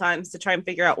couple times to try and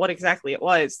figure out what exactly it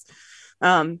was.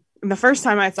 And the first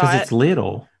time I thought it's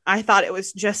little. I thought it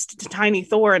was just a tiny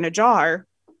Thor in a jar.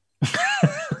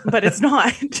 But it's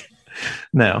not.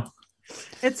 No.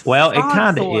 It's it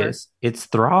kind of is. It's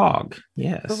Throg.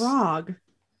 Yes. Throg.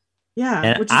 Yeah.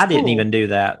 And I didn't even do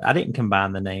that. I didn't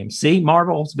combine the names. See,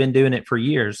 Marvel's been doing it for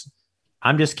years.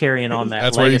 I'm just carrying on that.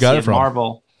 That's where you got it from.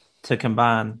 Marvel to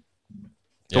combine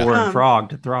Thor and Frog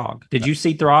to Throg. Did you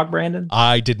see Throg, Brandon?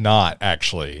 I did not,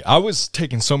 actually. I was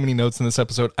taking so many notes in this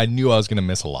episode. I knew I was going to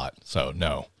miss a lot. So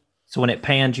no. So when it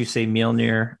pans, you see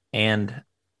Mjolnir and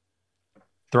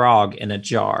Throg in a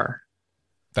jar.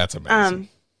 That's amazing.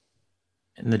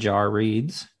 And the jar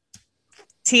reads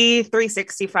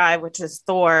T365, which is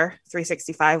Thor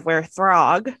 365, where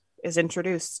Throg is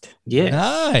introduced. Yeah.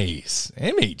 Nice.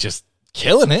 Emmy just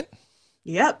killing it.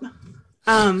 Yep.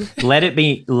 Let it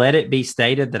be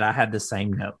stated that I had the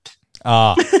same note.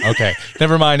 Okay.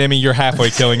 Never mind, Emmy. You're halfway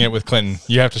killing it with Clinton.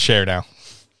 You have to share now.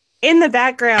 In the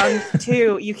background,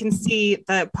 too, you can see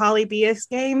the Polybius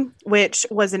game, which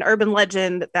was an urban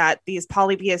legend that these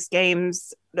Polybius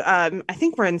games, I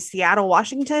think were in Seattle,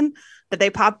 Washington, that they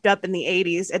popped up in the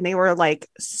 80s, and they were like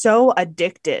so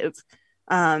addictive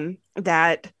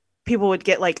that people would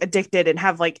get like addicted and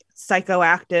have like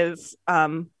psychoactive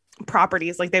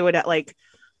properties. Like they would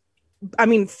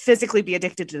physically be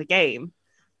addicted to the game.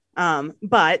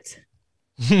 But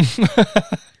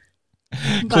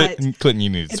Clinton, you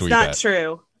need to tweet that. It's not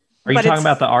true. Are you talking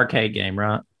about the arcade game,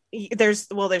 right? There's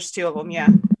two of them. Yeah.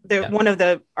 one of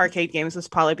the arcade games was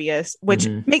Polybius, which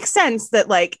makes sense that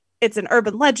like it's an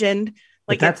urban legend.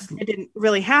 Like it didn't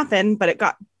really happen, but it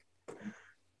got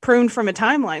pruned from a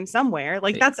timeline somewhere.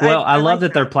 Like that's I love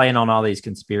that they're playing on all these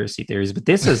conspiracy theories, but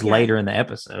this is later in the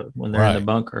episode when they're in the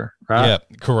bunker, right? Yeah,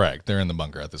 correct. They're in the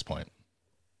bunker at this point.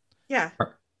 Yeah.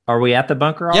 Are we at the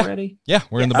bunker already? Yeah,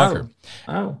 we're in the bunker.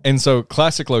 Oh. And so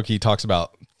classic Loki talks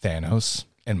about Thanos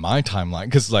in my timeline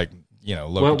because, like, you know,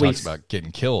 Loki talks about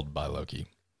getting killed by Loki.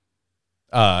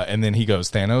 And then he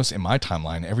goes, Thanos, in my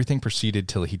timeline, everything proceeded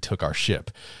till he took our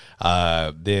ship.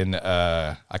 Then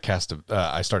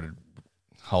I started...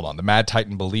 Hold on. The Mad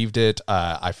Titan believed it.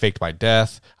 I faked my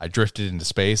death. I drifted into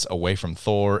space away from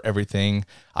Thor, everything.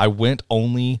 I went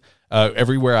only...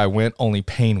 everywhere I went, only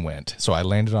pain went. So I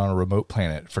landed on a remote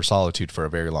planet for solitude for a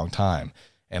very long time.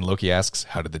 And Loki asks,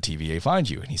 how did the TVA find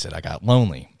you? And he said, I got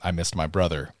lonely. I missed my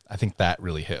brother. I think that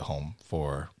really hit home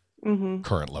for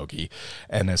current Loki.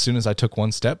 And as soon as I took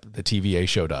one step, the TVA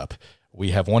showed up.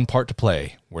 We have one part to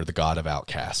play. We're the god of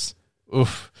outcasts.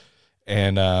 Oof.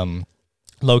 And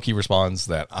Loki responds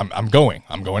that I'm going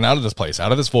out of this place,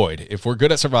 out of this void. If we're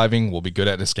good at surviving, we'll be good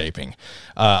at escaping.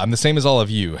 I'm the same as all of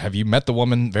you. Have you met the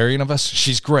woman variant of us?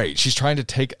 She's great. She's trying to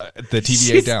take the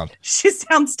TVA down. She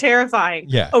sounds terrifying.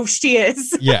 Yeah. Oh, she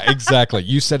is. Yeah, exactly.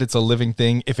 You said it's a living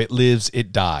thing. If it lives,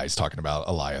 it dies, talking about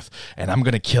Eliath. And I'm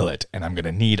going to kill it, and I'm going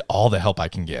to need all the help I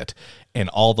can get. And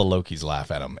all the Lokis laugh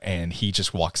at him, and he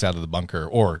just walks out of the bunker,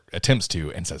 or attempts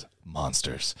to, and says,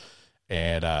 monsters.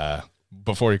 And,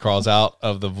 before he crawls out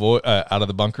of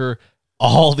the bunker,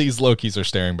 all these Lokis are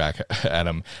staring back at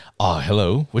him.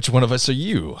 Hello, which one of us are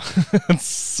you?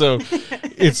 So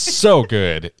it's so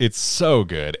good. It's so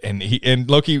good. And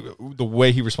Loki, the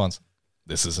way he responds,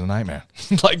 this is a nightmare.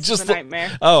 Like just a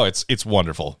nightmare. Oh, it's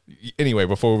wonderful. Anyway,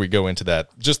 before we go into that,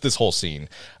 just this whole scene,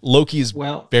 Loki is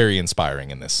very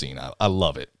inspiring in this scene. I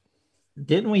love it.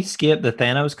 Didn't we skip the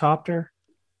Thanos copter?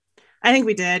 I think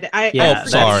we did. I sorry.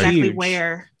 forgot exactly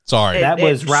where. Sorry. That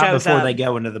was right before they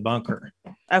go into the bunker.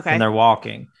 Okay. And they're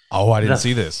walking. Oh, I didn't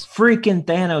see this. Freaking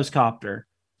Thanos copter.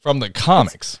 From the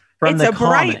comics. It's a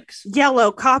bright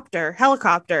yellow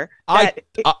helicopter that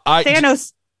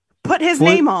Thanos put his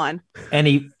name on.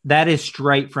 And that is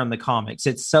straight from the comics.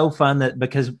 It's so fun that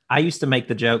because I used to make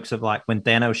the jokes of like when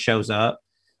Thanos shows up,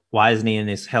 why isn't he in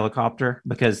his helicopter?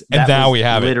 Because and now we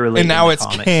have literally it. And now it's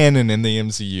comics. Canon in the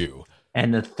MCU.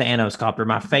 And the Thanos copter,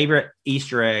 my favorite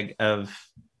Easter egg of,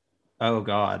 oh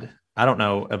God, I don't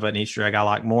know of an Easter egg I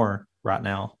like more right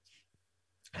now.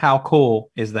 How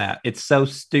cool is that? It's so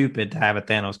stupid to have a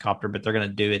Thanos copter, but they're going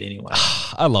to do it anyway.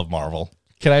 I love Marvel.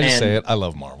 Can I just say it? I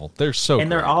love Marvel. They're so and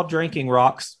great. They're all drinking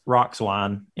rocks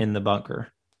wine in the bunker.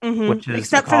 Which is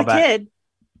except for the kid.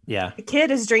 Yeah. The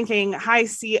kid is drinking High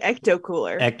C Ecto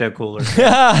Cooler.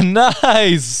 Yeah,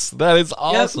 nice. That is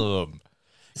awesome. Yep.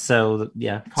 So,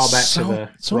 yeah, call back to the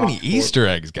so many Easter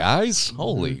eggs, guys.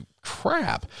 Holy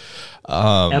crap.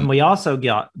 And we also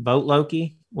got Vote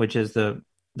Loki, which is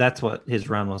that's what his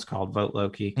run was called, Vote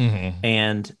Loki.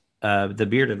 And the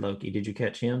Bearded Loki. Did you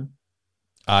catch him?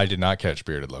 I did not catch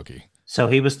Bearded Loki. So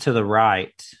he was to the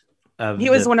right. He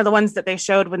was one of the ones that they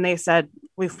showed when they said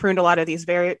we've pruned a lot of these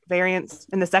variants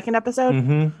in the second episode.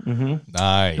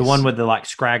 Nice. The one with the like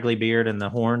scraggly beard and the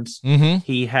horns.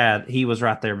 He was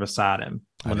right there beside him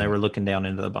when they were looking down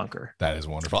into the bunker. That is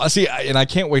wonderful. I see, and I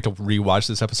can't wait to rewatch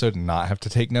this episode and not have to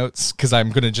take notes because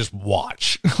I'm going to just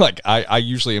watch. Like I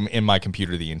usually am in my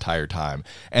computer the entire time.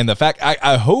 And the fact,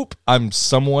 I hope I'm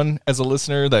someone as a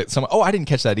listener that I didn't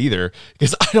catch that either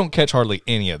because I don't catch hardly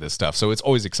any of this stuff. So it's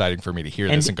always exciting for me to hear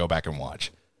this and go back and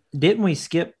watch. Didn't we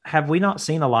skip? Have we not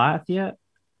seen Eliath yet?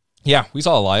 Yeah, we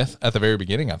saw Eliath at the very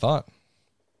beginning, I thought.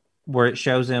 Where it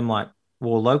shows him like,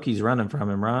 well, Loki's running from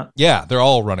him, right? Yeah, they're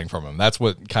all running from him. That's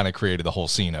what kind of created the whole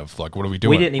scene of like, what are we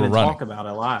doing? We didn't even talk about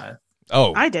Eliath.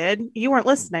 Oh, I did. You weren't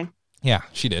listening. Yeah,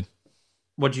 she did.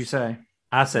 What'd you say?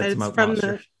 I said smoke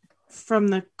monsters. From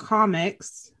the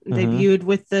comics, debuted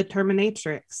with the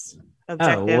Terminatrix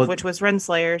objective, which was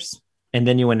Renslayers. And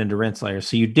then you went into Renslayers,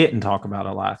 so you didn't talk about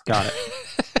Eliath. Got it.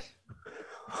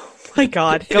 Oh my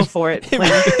God, go for it.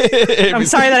 I'm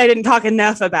sorry that I didn't talk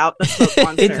enough about the smoke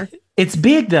monster. It's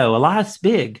big though. Eliath's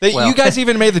big. You guys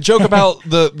even made the joke about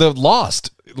the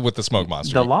Lost with the smoke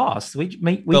monster. The Lost. We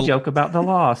joke about the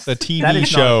Lost. The TV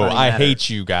show. I hate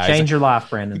you guys. Change your life,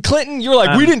 Brandon. Clinton, you're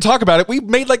like, we didn't talk about it. We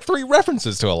made like 3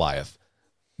 references to Eliath.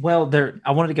 Well,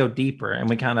 I wanted to go deeper, and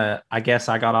we kind of, I guess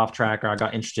I got off track or I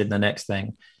got interested in the next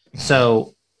thing.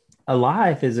 So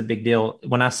Eliath is a big deal.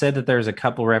 When I said that there's a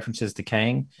couple references to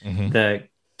Kang, the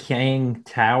Kang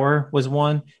Tower was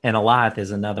one, and Eliath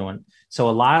is another one.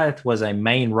 So Eliath was a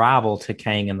main rival to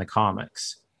Kang in the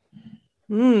comics.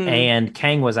 And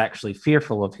Kang was actually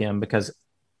fearful of him because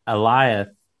Eliath,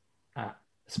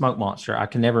 Smoke Monster, I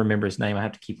can never remember his name. I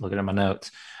have to keep looking at my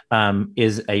notes.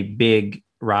 Is a big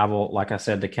rival, like I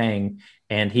said, to Kang,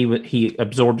 and he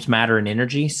absorbs matter and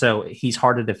energy, so he's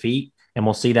hard to defeat. And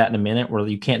we'll see that in a minute, where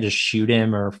you can't just shoot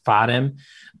him or fight him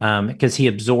because he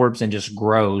absorbs and just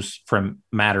grows from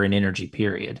matter and energy,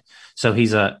 period. So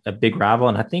he's a big rival,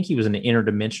 and I think he was an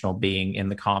interdimensional being in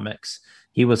the comics.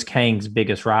 He was Kang's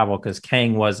biggest rival because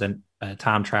Kang was a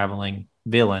time-traveling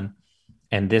villain,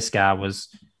 and this guy was,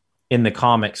 in the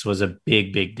comics, was a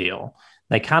big, big deal.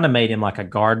 They kind of made him like a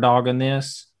guard dog in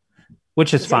this,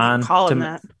 which is fine. Call him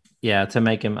that. Yeah, to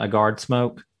make him a guard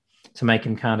smoke, to make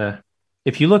him kind of,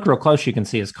 if you look real close, you can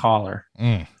see his collar.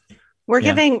 We're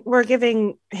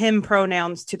giving him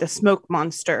pronouns to the smoke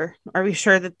monster. Are we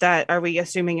sure that are we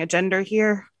assuming a gender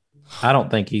here? I don't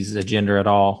think he's a gender at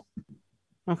all.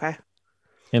 Okay.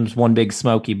 Him's one big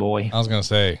smoky boy. I was going to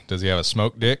say, does he have a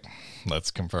smoke dick?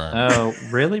 Let's confirm. Oh,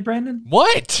 really, Brandon?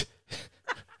 What?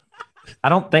 I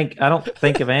don't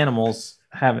think of animals.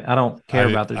 I don't care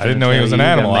about their. I didn't know he was an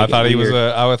animal. I thought he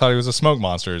was a smoke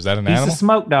monster. Is that an animal? He's a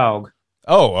smoke dog.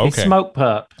 Oh, okay. He's smoke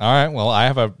pup. All right. Well, I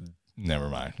have a. Never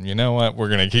mind. You know what? We're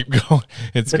gonna keep going.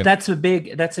 That's a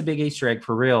big Easter egg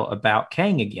for real about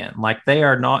Kang again. Like, they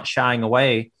are not shying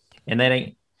away, and they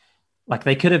ain't. Like,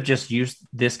 they could have just used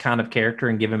this kind of character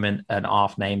and give him an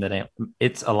off name that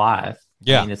it's alive.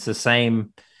 Yeah, I mean, it's the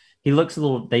same. He looks a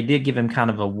little. They did give him kind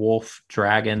of a wolf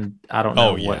dragon. I don't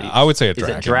know. Oh yeah, I would say a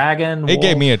dragon. Is it dragon? It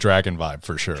gave me a dragon vibe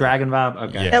for sure. Dragon vibe.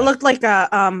 Okay. Yeah. It looked like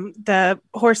the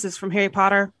horses from Harry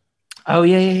Potter. Oh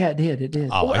yeah. It did.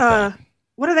 I like that.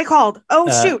 What are they called? Oh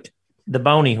shoot. The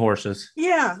bony horses.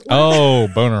 Yeah. Oh,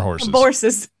 boner horses.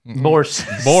 Borses.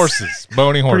 Borses.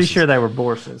 Bony horses. Pretty sure they were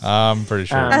borses. I'm pretty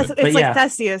sure. It's like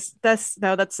Theseus. That's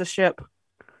the ship.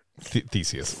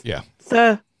 Theseus. Yeah.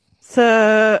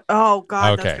 Oh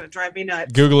God, Okay. that's gonna drive me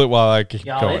nuts. Google it while I keep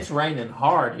Y'all, going. it's raining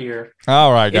hard here.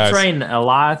 All right, guys. It's raining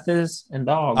Eliaths and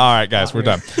dogs. All right, guys, we're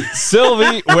done.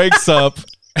 Sylvie wakes up.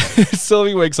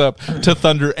 Sylvie wakes up to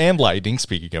thunder and lightning.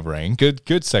 Speaking of rain, good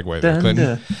segue there,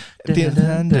 Clinton.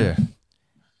 Thunder.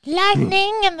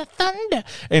 Lightning and the thunder.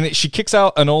 And she kicks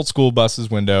out an old school bus's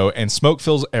window, and smoke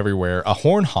fills everywhere. A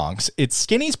horn honks. It's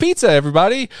Skinny's Pizza,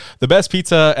 everybody. The best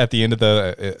pizza at the end of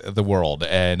the world.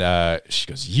 And she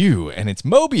goes, "You," and it's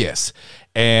Mobius.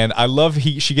 And I love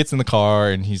she gets in the car,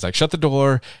 and he's like, "Shut the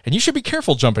door, and you should be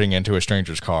careful jumping into a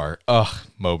stranger's car." Ugh,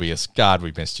 Mobius. God,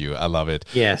 we missed you. I love it.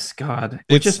 Yes, God.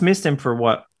 We just missed him for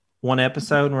what? One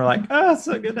episode, and we're like, "Oh, it's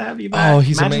so good to have you back." Oh,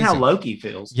 he's Imagine amazing. how Loki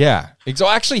feels. Yeah. So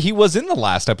actually, he was in the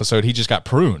last episode. He just got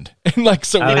pruned. And like,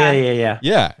 so. Oh, yeah.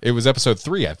 Yeah. It was episode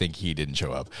 3. I think he didn't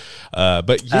show up.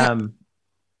 But yeah.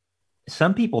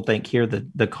 Some people think here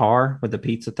the car with the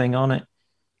pizza thing on it.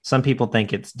 Some people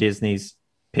think it's Disney's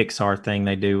Pixar thing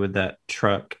they do with that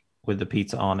truck with the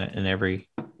pizza on it in every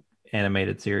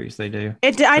animated series they do.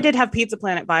 I did have Pizza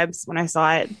Planet vibes when I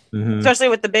saw it, especially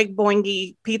with the big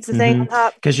boingy pizza thing on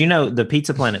top. Because the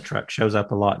Pizza Planet truck shows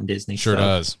up a lot in Disney. Sure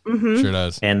does. Sure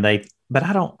does. And but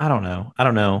I don't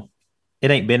know.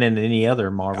 It ain't been in any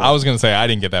other Marvel. I was gonna say I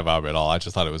didn't get that vibe at all. I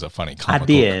just thought it was a funny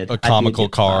comical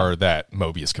car that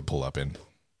Mobius could pull up in.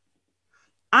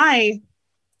 I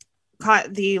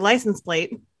caught the license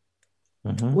plate.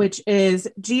 Which is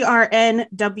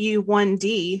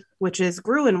GRNW1D, which is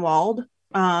Gruenwald,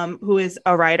 who is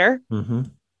a writer.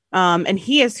 And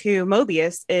he is who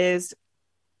Mobius is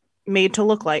made to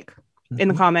look like in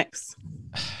the comics.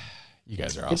 You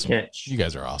guys are awesome. You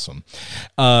guys are awesome.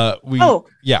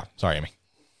 Yeah. Sorry, Amy.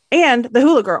 And the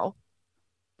Hula Girl,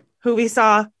 who we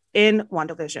saw in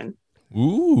WandaVision.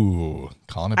 Ooh.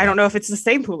 I don't know if it's the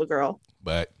same Hula Girl.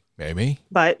 But maybe.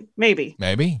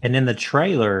 And in the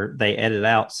trailer, they edited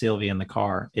out Sylvie in the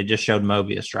car. It just showed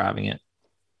Mobius driving it.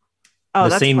 Oh,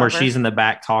 the scene clever. where she's in the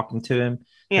back talking to him.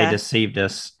 Yeah. They deceived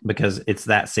us because it's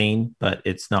that scene, but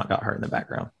it's not got her in the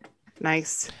background.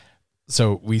 Nice.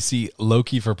 So we see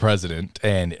Loki for president,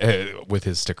 and with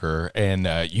his sticker, and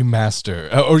you master,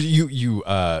 or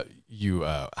I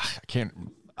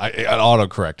can't. I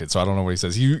auto-corrected, so I don't know what he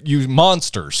says. You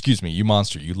monster, excuse me, you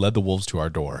monster. You led the wolves to our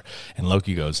door. And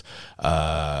Loki goes,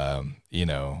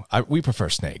 we prefer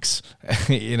snakes,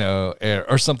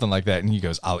 or something like that. And he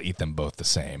goes, "I'll eat them both the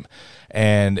same."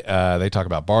 And they talk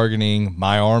about bargaining,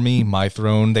 my army, my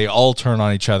throne. They all turn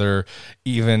on each other.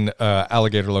 Even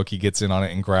Alligator Loki gets in on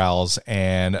it and growls.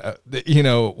 And,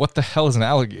 what the hell is an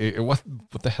alligator? What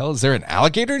the hell? Is there an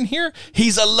alligator in here?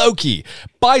 He's a Loki.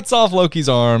 Bites off Loki's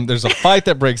arm. There's a fight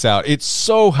that breaks out. It's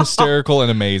so hysterical and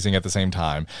amazing at the same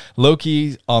time.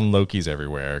 Loki on Loki's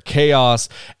everywhere. Chaos.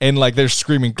 And they're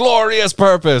screaming, "Gloria!" glorious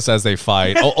purpose as they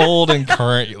fight. Old and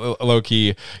current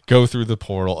Loki go through the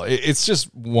portal. It's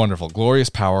just wonderful. Glorious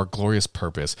power, glorious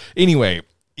purpose. Anyway,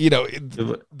 you know,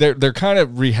 they're kind of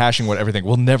rehashing what everything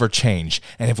will never change.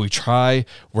 And if we try,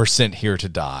 we're sent here to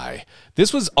die.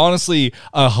 This was honestly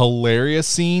a hilarious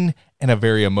scene and a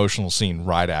very emotional scene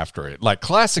right after it. Like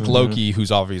classic Loki,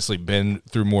 who's obviously been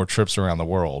through more trips around the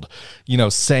world, you know,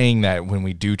 saying that when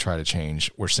we do try to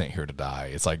change, we're sent here to die.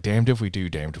 It's like, damned if we do,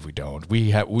 damned if we don't.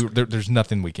 There's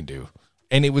nothing we can do.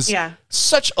 And it was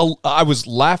I was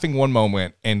laughing one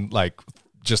moment and like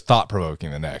just thought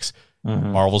provoking the next.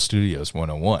 Marvel Studios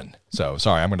 101. So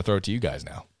sorry, I'm going to throw it to you guys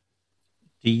now.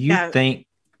 Do you think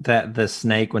that the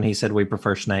snake, when he said we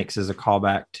prefer snakes, is a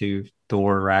callback to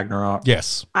Thor Ragnarok?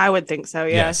 Yes, I would think so.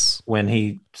 Yes. When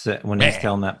he's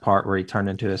telling that part where he turned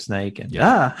into a snake, and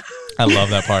I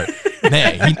love that part.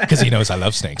 Man, because he knows I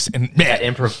love snakes, and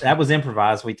man, that was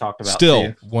improvised. We talked about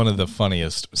still one of the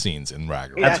funniest scenes in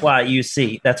Ragnarok. That's why you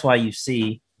see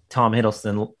Tom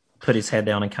Hiddleston put his head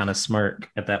down and kind of smirk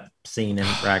at that scene in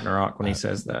Ragnarok when he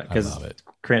says that, because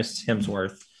Chris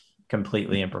Hemsworth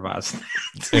completely improvised.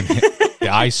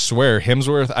 I swear,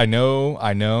 Hemsworth. I know.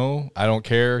 I don't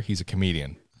care. He's a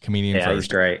comedian. Comedian first. He's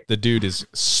great. The dude is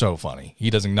so funny.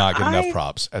 He does not get enough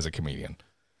props as a comedian.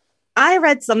 I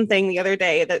read something the other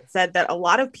day that said that a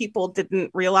lot of people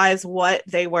didn't realize what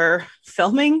they were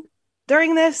filming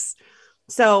during this.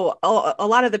 So a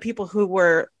lot of the people who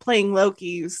were playing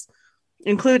Loki's,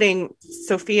 including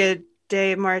Sophia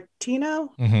De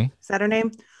Martino, is that her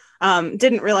name?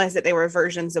 Didn't realize that they were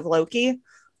versions of Loki.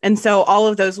 And so all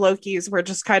of those Lokis were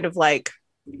just kind of like,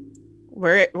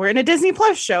 we're in a Disney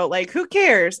Plus show. Like, who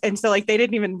cares? And so like, they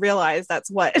didn't even realize that's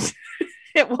what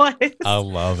it was. I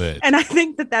love it. And I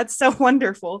think that that's so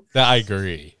wonderful. I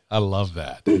agree. I love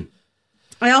that.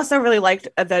 I also really liked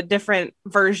the different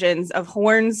versions of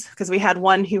horns, because we had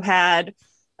one who had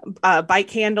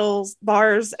bike handles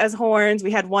bars as horns.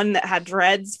 We had one that had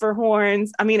dreads for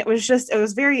horns. I mean, it was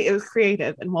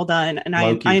creative and well done, and I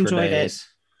enjoyed it.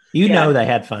 You know, they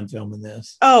had fun filming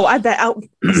this. Oh, I bet.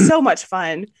 So much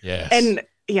fun. Yes. And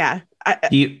yeah.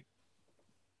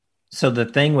 So the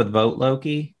thing with Vote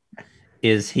Loki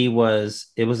is it was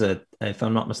if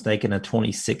I'm not mistaken, a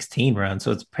 2016 run.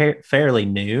 So it's fairly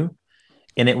new,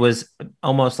 and it was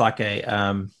almost like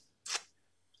a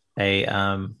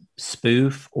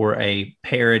spoof or a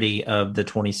parody of the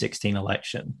 2016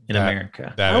 election in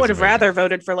America. I would have rather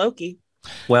voted for Loki.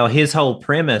 Well, his whole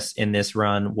premise in this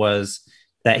run was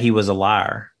that he was a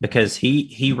liar, because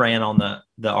he ran on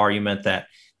the argument that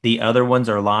the other ones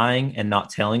are lying and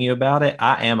not telling you about it.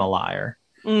 I am a liar.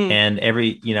 And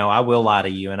I will lie to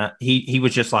you. And he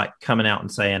was just like coming out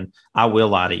and saying, I will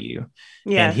lie to you.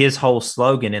 Yeah. And his whole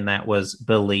slogan in that was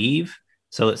believe.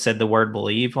 So it said the word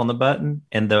believe on the button,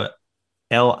 and the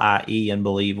LIE in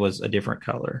believe was a different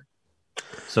color.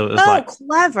 So it was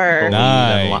clever.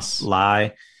 Nice.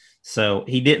 Lie. So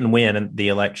he didn't win the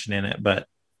election in it, but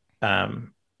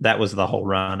that was the whole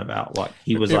run about what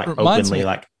he was like openly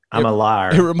like, I'm a liar.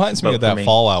 It reminds me of that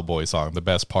Fall Out Boy song. The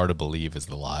best part of believe is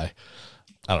the lie.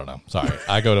 I don't know. Sorry.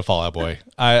 I go to Fall Out Boy.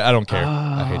 I don't care.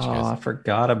 I hate you guys. I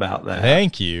forgot about that.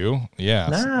 Thank you. Yeah.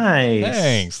 Nice.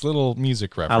 Thanks. Little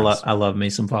music reference. I love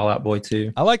me some Fall Out Boy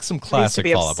too. I like some classic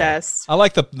Fall Out Boy. I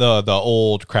like the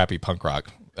old crappy punk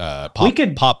rock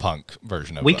pop punk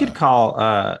version of it. We could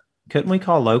call couldn't we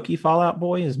call Loki Fall Out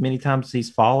Boy as many times as he's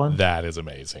fallen? That is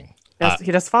amazing.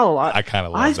 He does fall a lot. I kind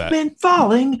of love that. I've been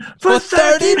falling for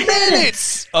 30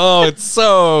 minutes. Oh, it's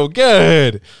so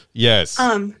good. Yes.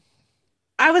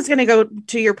 I was going to go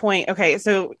to your point. Okay,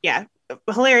 so yeah,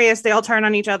 hilarious. They all turn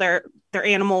on each other. They're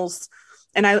animals.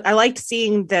 And I liked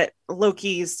seeing that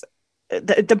Loki's,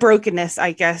 the brokenness,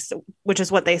 I guess, which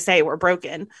is what they say, we're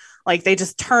broken. Like, they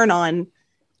just turn on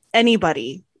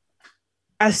anybody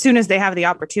as soon as they have the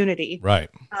opportunity.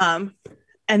 Right. And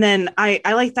then I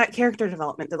like that character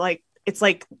development, that like, it's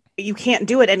like, you can't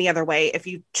do it any other way. If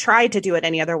you try to do it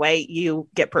any other way, you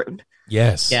get pruned.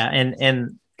 Yes. Yeah.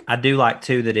 And I do like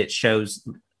too that it shows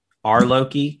our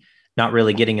Loki not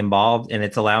really getting involved, and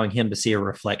it's allowing him to see a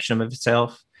reflection of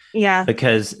himself. Yeah.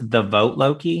 Because the Vote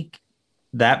Loki,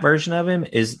 that version of him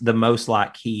is the most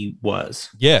like he was.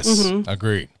 Yes.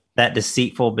 Agreed. That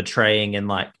deceitful, betraying,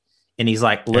 and he's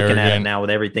like looking arrogant at him now with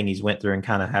everything he's went through and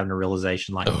kind of having a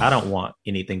realization like, I don't want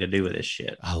anything to do with this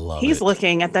shit. I love He's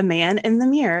looking at the man in the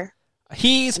mirror.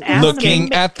 He's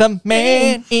looking at the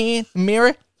man in the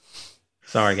mirror.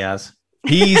 Sorry, guys.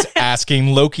 He's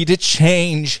asking Loki to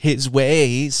change his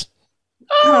ways.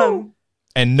 And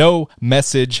no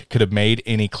message could have made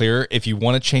any clearer. If you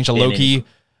want to change a Loki,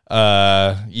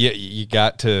 you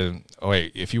got to Oh,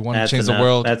 wait, if you want That's to change enough. the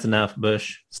world, That's enough,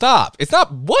 Bush. stop. It's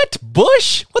not what?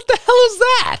 Bush? What the hell is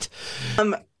that?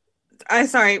 I'm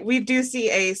sorry. We do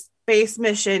see a space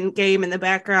mission game in the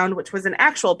background, which was an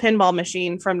actual pinball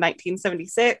machine from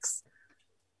 1976.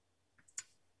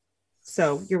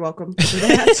 So you're welcome for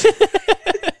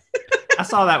that. I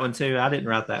saw that one too. I didn't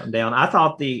write that one down. I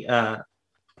thought the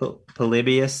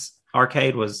Polybius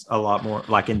arcade was a lot more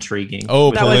like intriguing. Oh,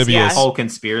 with Polybius. the whole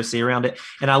conspiracy around it.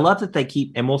 And I love that they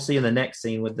keep, and we'll see in the next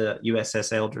scene with the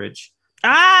USS Eldridge.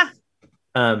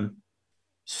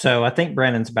 So I think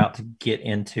Brandon's about to get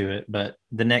into it, but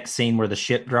the next scene where the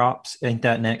ship drops, ain't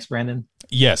that next, Brandon?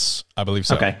 Yes, I believe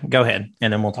so. Okay, go ahead,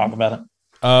 and then we'll talk about it.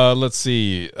 Let's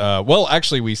see. Well,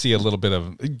 actually, we see a little bit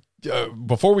of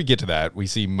before we get to that, we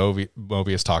see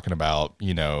Mobius talking about,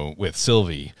 with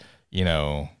Sylvie, you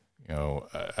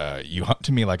hunt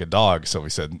to me like a dog. Sylvie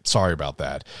said, sorry about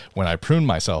that. When I pruned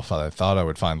myself, I thought I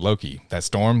would find Loki. That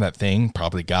storm, that thing,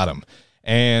 probably got him.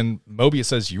 And Mobius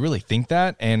says, you really think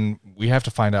that? And we have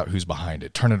to find out who's behind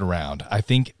it. Turn it around. I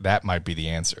think that might be the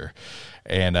answer.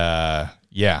 And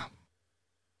yeah.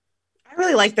 I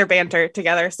really like their banter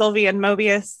together, Sylvie and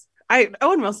Mobius.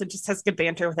 Owen Wilson just has good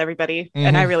banter with everybody,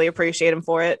 and I really appreciate him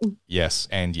for it. Yes,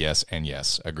 and yes, and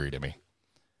yes. Agreed, Amy.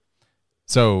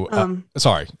 So,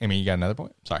 sorry, Amy, you got another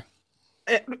point? Sorry.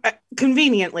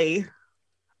 Conveniently,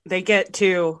 they get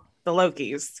to the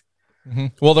Lokis. Mm-hmm.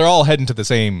 Well, they're all heading to the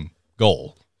same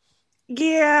goal.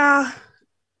 Yeah,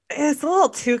 it's a little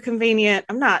too convenient.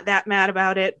 I'm not that mad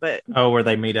about it, but where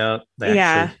they meet up.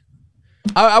 Yeah.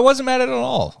 I wasn't mad at it at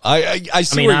all. I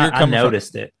see where you're coming from. I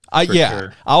noticed it.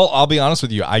 Sure. I'll be honest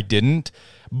with you. I didn't,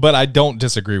 but I don't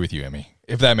disagree with you, Emmy,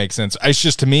 if that makes sense. It's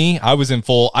just, to me, I was in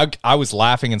full, I was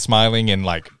laughing and smiling and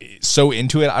like so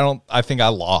into it. I think I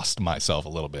lost myself a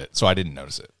little bit, so I didn't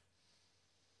notice it.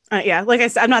 Yeah, like I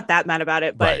said, I'm not that mad about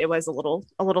it, but Right. It was a little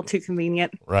too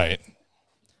convenient. Right.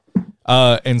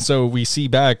 And so we see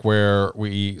back where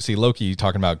we see Loki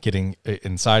talking about getting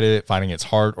inside it, finding its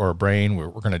heart or brain. We're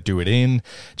going to do it in.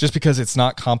 Just because it's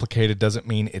not complicated doesn't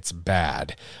mean it's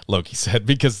bad, Loki said.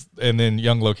 And then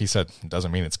young Loki said,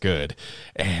 doesn't mean it's good.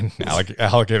 And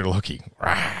alligator Loki,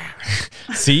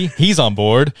 see, he's on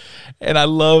board. And I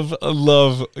love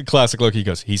classic Loki. He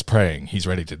goes, he's praying. He's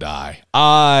ready to die.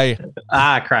 I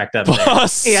cracked up.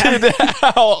 Busted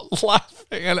out laughing.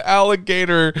 An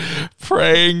alligator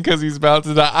praying because he's about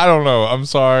to die. I don't know. I'm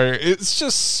sorry. It's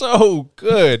just so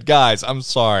good, guys. I'm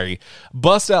sorry.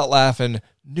 Bust out laughing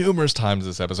numerous times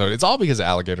this episode. It's all because of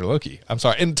alligator Loki. I'm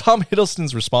sorry. And Tom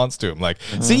Hiddleston's response to him, like,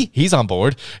 see, he's on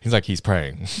board. He's like, he's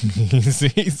praying.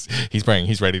 he's praying.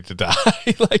 He's ready to die.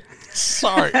 Like,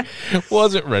 sorry,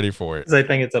 wasn't ready for it. I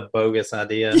think it's a bogus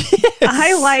idea. Yes.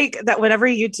 I like that whenever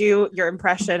you do your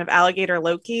impression of alligator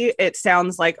Loki, it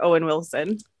sounds like Owen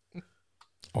Wilson.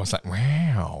 What's that?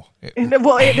 Wow.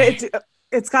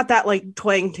 It's got that like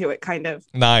twang to it, kind of.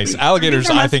 Nice. Alligators,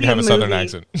 I think, have a southern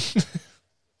accent.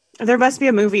 There must be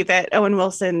a movie that Owen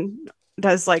Wilson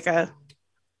does like a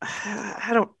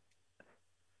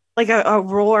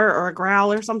roar or a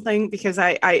growl or something, because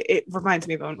it reminds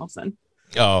me of Owen Wilson.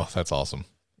 Oh, that's awesome.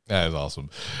 That is awesome.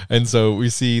 And so we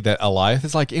see that Eliath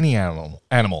is like any animal.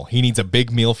 He needs a big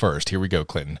meal first. Here we go,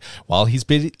 Clinton. While he's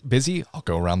busy, I'll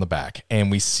go around the back. And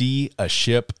we see a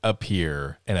ship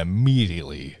appear and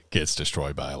immediately gets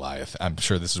destroyed by Eliath. I'm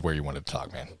sure this is where you wanted to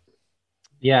talk, man.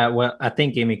 Yeah, well, I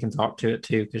think Amy can talk to it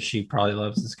too, because she probably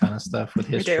loves this kind of stuff with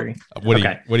history. What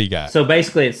do you got? So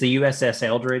basically, it's the USS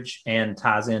Eldridge and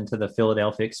ties into the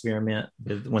Philadelphia experiment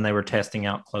when they were testing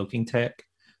out cloaking tech.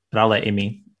 But I'll let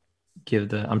Amy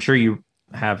give I'm sure you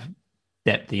have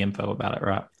depthy info about it,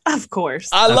 right? Of course.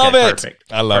 I love it. Perfect.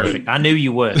 I love it. I knew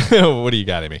you would. What do you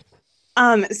got, Amy?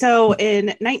 So in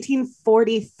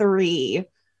 1943,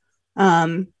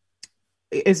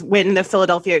 is when the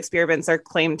Philadelphia experiments are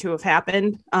claimed to have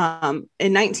happened. In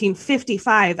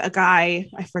 1955, a guy,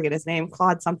 I forget his name,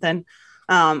 Claude something,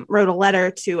 wrote a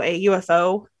letter to a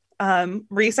UFO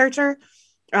researcher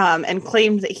and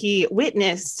claimed that he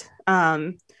witnessed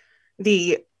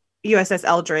the USS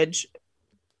Eldridge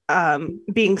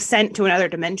being sent to another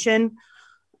dimension,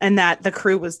 and that the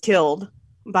crew was killed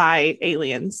by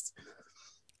aliens.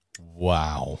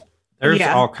 Wow. There's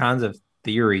all kinds of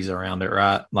theories around it,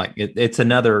 right? Like it's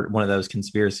another one of those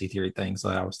conspiracy theory things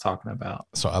that I was talking about.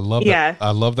 So I love that.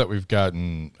 I love that we've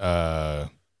gotten well,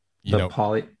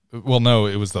 no,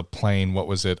 it was the plane. What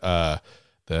was it? The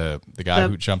guy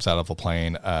who jumps out of the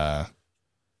plane.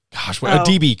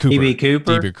 DB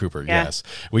Cooper. DB Cooper, yeah. Yes.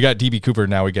 We got DB Cooper,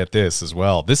 now we get this as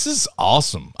well. This is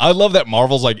awesome. I love that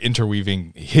Marvel's like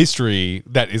interweaving history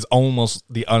that is almost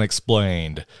the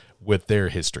unexplained with their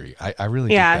history. I really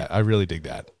dig that. I really dig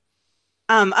that.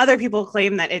 Other people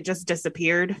claim that it just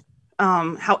disappeared.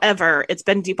 However, it's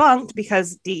been debunked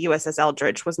because the USS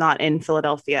Eldridge was not in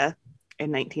Philadelphia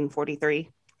in 1943.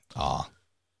 Ah.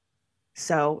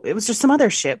 So it was just some other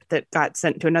ship that got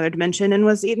sent to another dimension and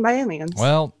was eaten by aliens.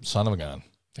 Well, son of a gun.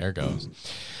 There it goes.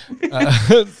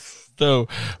 So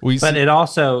but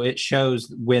it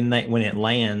shows when it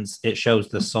lands, it shows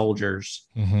the soldiers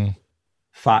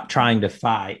trying to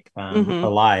fight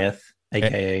Goliath,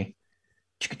 aka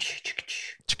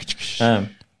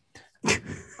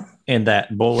and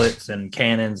that bullets and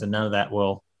cannons and none of that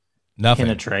will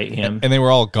penetrate him. And they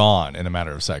were all gone in a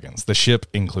matter of seconds, the ship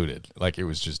included. Like it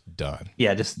was just done.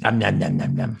 Yeah, just nom, nom, nom,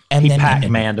 nom, nom. And he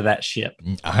Pac-Man to that ship.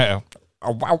 Wow.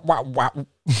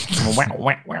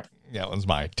 Yeah, that was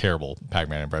my terrible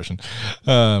Pac-Man impression.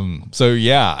 So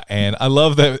yeah, and I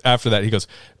love that after that he goes,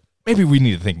 maybe we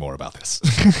need to think more about this.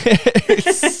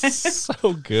 It's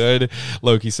so good,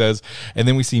 Loki says. And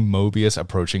then we see Mobius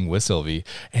approaching with Sylvie,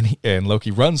 and Loki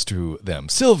runs to them.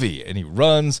 Sylvie, and he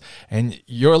runs, and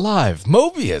you're alive.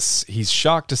 Mobius! He's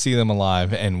shocked to see them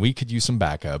alive, and we could use some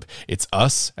backup. It's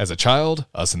us as a child,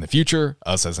 us in the future,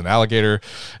 us as an alligator.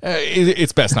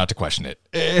 It's best not to question it.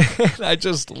 I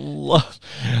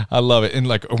love it. And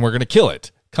we're going to kill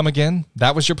it. Come again?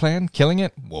 That was your plan? Killing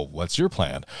it? Well, what's your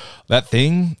plan? That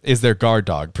thing is their guard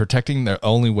dog, protecting their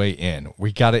only way in.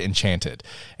 We got to enchant it.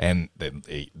 And then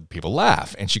people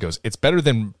laugh. And she goes, it's better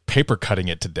than paper cutting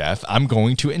it to death. I'm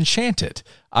going to enchant it.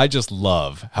 I just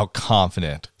love how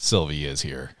confident Sylvie is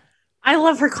here. I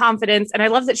love her confidence, and I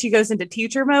love that she goes into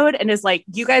teacher mode and is like,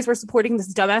 you guys were supporting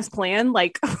this dumbass plan.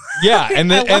 Like, yeah.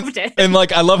 And then, I loved it. And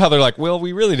I love how they're like, well,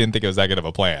 we really didn't think it was that good of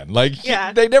a plan. Like,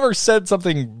 yeah. They never said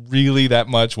something really that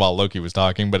much while Loki was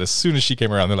talking, but as soon as she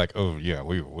came around, they're like, oh yeah,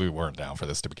 we weren't down for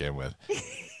this to begin with.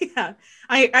 Yeah.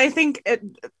 I think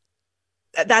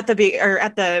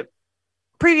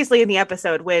previously in the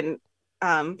episode when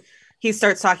he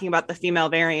starts talking about the female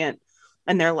variant,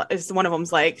 and one of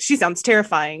them's like, she sounds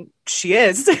terrifying. She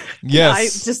is.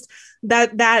 Yes.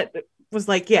 That was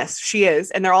like, yes, she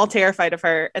is. And they're all terrified of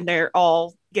her, and they're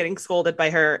all getting scolded by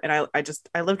her. And I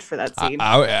lived for that scene.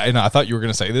 I thought you were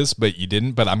going to say this, but you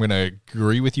didn't. But I'm going to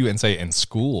agree with you and say, and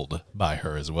schooled by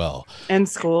her as well. And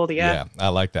schooled, yeah. Yeah, I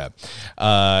like that.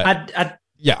 I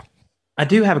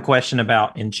do have a question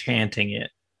about enchanting it,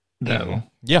 though. Mm-hmm.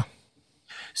 Yeah.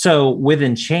 So with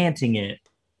enchanting it,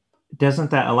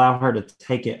 doesn't that allow her to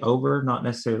take it over, not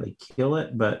necessarily kill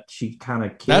it, but she kind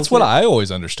of kills That's what I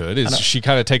always understood, is she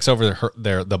kind of takes over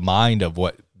the mind of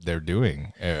what they're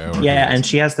doing. And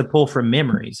she has to pull from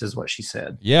memories, is what she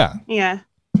said. Yeah. Yeah.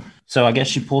 So I guess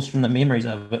she pulls from the memories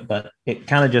of it, but it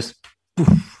kind of just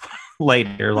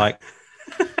later, like.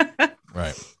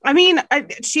 Right. I mean,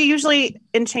 she usually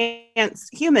enchants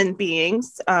human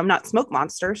beings, not smoke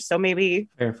monsters. So maybe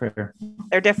fair.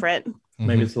 They're different.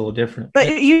 Maybe it's a little different.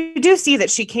 But you do see that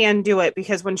she can do it,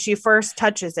 because when she first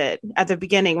touches it at the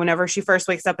beginning, whenever she first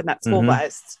wakes up in that school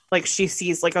bus, like she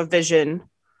sees like a vision.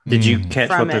 Did you catch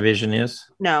what the vision is?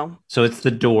 No. So it's the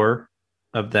door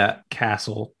of that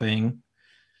castle thing.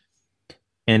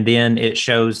 And then it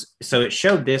showed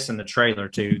this in the trailer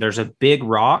too. There's a big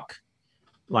rock,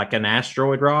 like an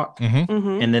asteroid rock. Mm-hmm.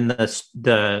 Mm-hmm. And then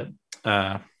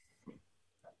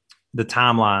the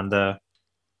timeline,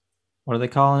 what are they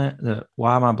calling it?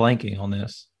 Why am I blanking on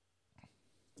this?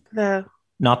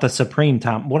 Not the supreme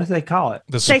time. What do they call it?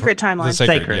 The sacred timeline. The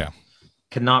sacred. Yeah.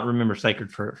 Could not remember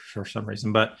sacred for some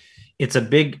reason, but it's a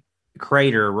big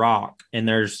crater rock, and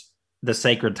there's the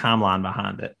sacred timeline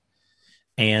behind it.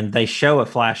 And they show a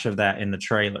flash of that in the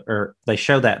trailer, or they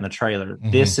show that in the trailer.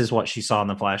 Mm-hmm. This is what she saw in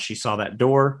the flash. She saw that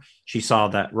door. She saw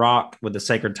that rock with the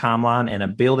sacred timeline and a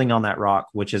building on that rock,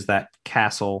 which is that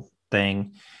castle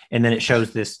thing. And then it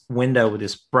shows this window with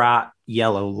this bright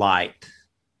yellow light.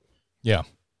 Yeah.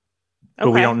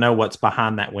 But we don't know what's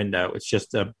behind that window. It's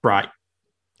just a bright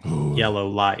yellow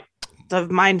light. The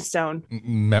Mind Stone.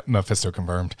 Mephisto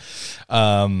confirmed.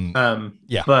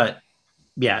 Yeah. But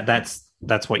yeah,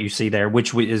 that's what you see there,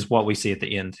 which is what we see at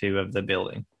the end too of the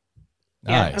building.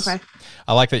 Nice. Yeah, okay.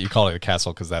 I like that you call it a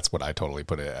castle, because that's what I totally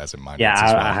put it as in my notes. Yeah,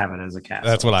 as well. I have it as a castle.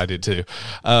 That's what I did too.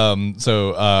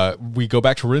 So we go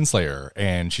back to Renslayer,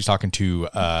 and she's talking to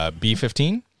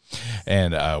B-15.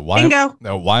 And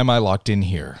why am I locked in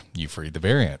here? You freed the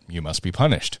variant. You must be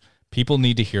punished. People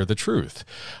need to hear the truth.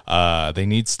 They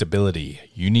need stability.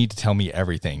 You need to tell me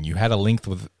everything. You had a link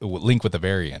with the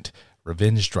variant.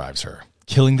 Revenge drives her.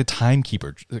 Killing the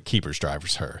timekeepers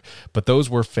drives her. But those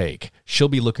were fake. She'll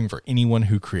be looking for anyone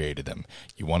who created them.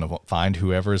 You want to find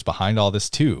whoever is behind all this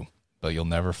too, but you'll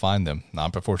never find them.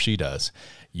 Not before she does.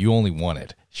 You only want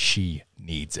it. She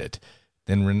needs it.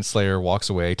 Then Renslayer walks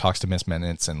away, talks to Miss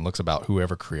Minutes, and looks about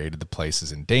whoever created the place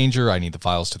is in danger. I need the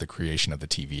files to the creation of the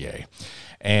TVA.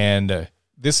 And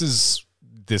this is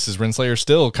Renslayer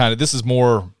still kind of, this is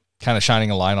more kind of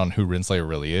shining a light on who Renslayer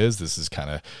really is. This is kind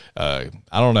of,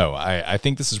 I don't know. I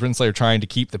think this is Renslayer trying to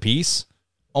keep the peace.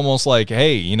 Almost like,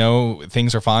 hey, you know,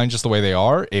 things are fine just the way they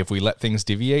are. If we let things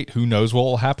deviate, who knows what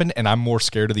will happen? And I'm more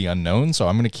scared of the unknown, so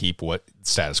I'm going to keep what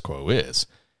status quo is.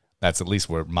 That's at least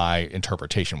what my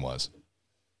interpretation was.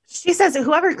 She says that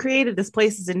whoever created this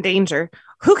place is in danger.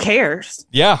 Who cares?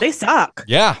 Yeah. They suck.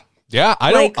 Yeah.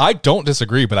 I don't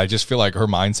disagree, but I just feel like her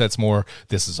mindset's more,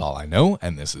 this is all I know,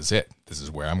 and this is it. This is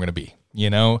where I'm going to be, you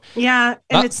know? Yeah.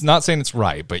 And it's not saying it's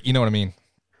right, but you know what I mean?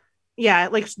 Yeah,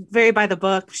 like very by the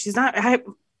book. She's not, I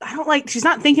don't like, she's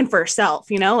not thinking for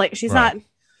herself, you know, like she's not,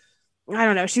 I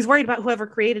don't know. She's worried about whoever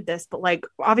created this, but like,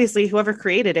 obviously whoever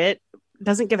created it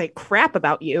doesn't give a crap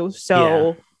about you.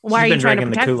 So why are you trying to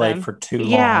protect the Kool-Aid them? for too long?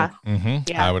 Yeah,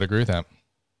 I would agree with that.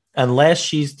 Unless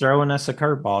she's throwing us a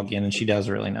curveball again and she does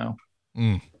really know.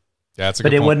 Yeah, that's a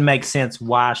but good point. Wouldn't make sense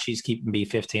why she's keeping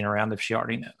B-15 around if she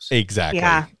already knows. Exactly.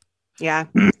 Yeah.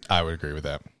 I would agree with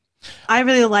that. I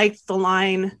really liked the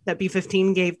line that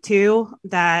B-15 gave too,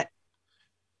 that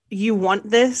you want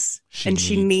this and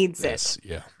she needs it.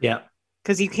 Yeah.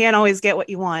 Because you can't always get what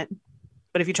you want.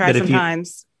 But if you try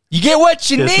sometimes. You get what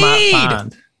you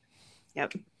need.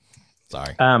 Yep.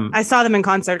 Sorry. I saw them in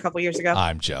concert a couple years ago.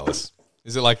 I'm jealous.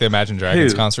 Is it like the Imagine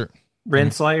Dragons concert?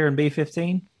 Renslayer and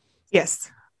B-15? Yes.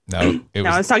 No.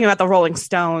 I was talking about the Rolling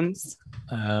Stones.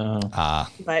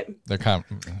 But they're kind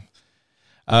of...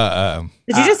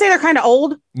 Did you just say they're kind of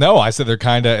old? No, I said they're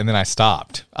kind of, and then I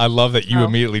stopped. I love that you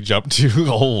immediately jumped to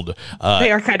old.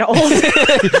 They are kind of old.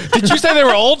 Did you say they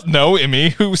were old? No,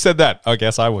 Emmy. Who said that? I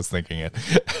guess I was thinking it.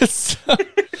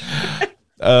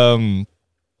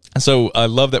 So I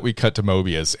love that we cut to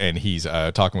Mobius and he's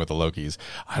talking with the Lokis.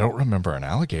 I don't remember an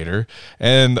alligator,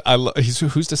 and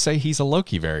who's to say he's a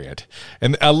Loki variant?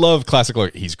 And I love classic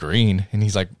Loki. He's green, and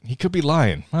he's like, he could be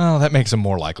lying. Well, that makes him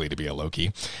more likely to be a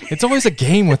Loki. It's always a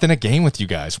game within a game with you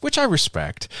guys, which I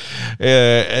respect.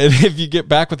 And if you get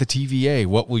back with the TVA,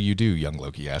 what will you do? Young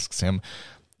Loki asks him.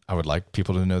 I would like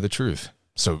people to know the truth.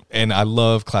 So, and I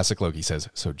love classic Loki says,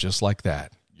 so just like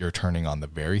that, you're turning on the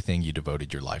very thing you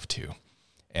devoted your life to.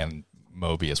 And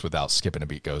Mobius, without skipping a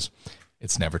beat, goes,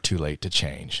 it's never too late to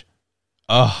change.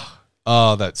 Oh,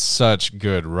 that's such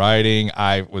good writing.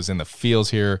 I was in the feels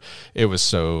here. It was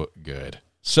so good.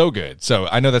 So good. So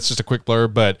I know that's just a quick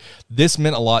blurb, but this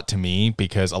meant a lot to me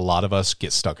because a lot of us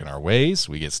get stuck in our ways.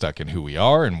 We get stuck in who we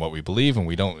are and what we believe, and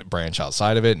we don't branch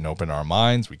outside of it and open our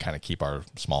minds. We kind of keep our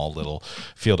small little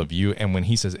field of view. And when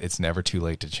he says it's never too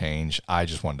late to change, I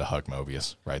just wanted to hug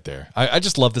Mobius right there. I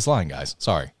just love this line, guys.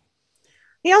 Sorry.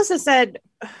 He also said,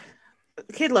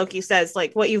 Kid Loki says,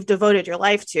 like, what you've devoted your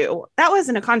life to. That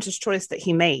wasn't a conscious choice that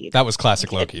he made. That was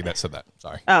classic Loki that said that.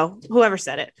 Sorry. Oh, whoever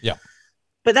said it. Yeah.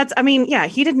 But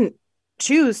he didn't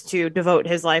choose to devote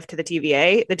his life to the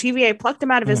TVA. The TVA plucked him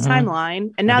out of his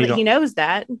timeline. And now that he knows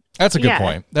that. That's a good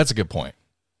point. That's a good point.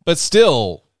 But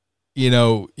still, you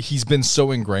know, he's been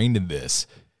so ingrained in this.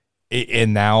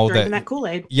 And now that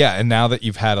Kool-Aid. Yeah, and now that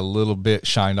you've had a little bit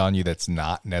shined on you that's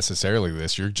not necessarily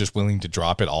this, you're just willing to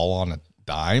drop it all on a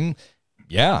dime.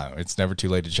 Yeah, it's never too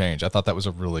late to change. I thought that was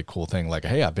a really cool thing. Like,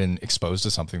 hey, I've been exposed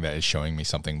to something that is showing me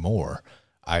something more.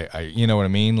 I you know what I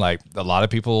mean? Like, a lot of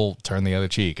people turn the other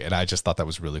cheek, and I just thought that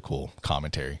was really cool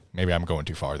commentary. Maybe I'm going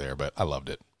too far there, but I loved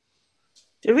it.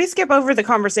 Did we skip over the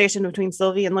conversation between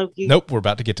Sylvie and Loki? Nope, we're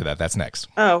about to get to that. That's next.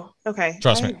 Oh, okay.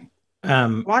 Trust me.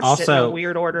 Watched it in a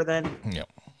weird order then. Yep.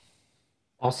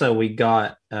 Also, we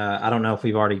got, I don't know if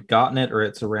we've already gotten it or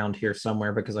it's around here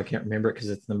somewhere because I can't remember it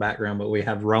because it's in the background, but we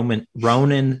have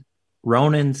Ronan's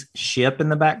ship in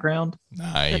the background.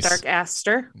 Nice. The Dark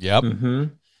Aster. Yep. Mm-hmm.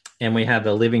 And we have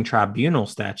the Living Tribunal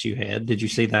statue head. Did you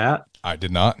see that? I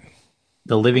did not.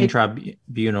 The Living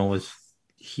Tribunal was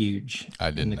huge. I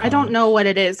didn't. I don't know what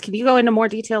it is. Can you go into more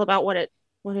detail about what it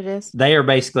is? They are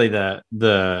basically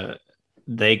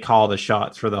they call the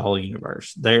shots for the whole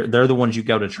universe. They're the ones you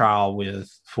go to trial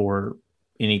with for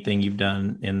anything you've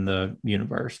done in the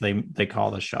universe. They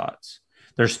call the shots.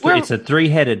 It's a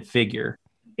 3-headed figure.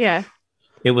 Yeah.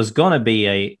 It was going to be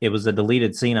a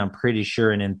deleted scene, I'm pretty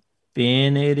sure, in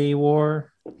Infinity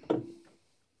War. I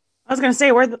was going to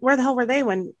say, where the hell were they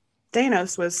when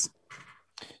Thanos was?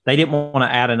 They didn't want to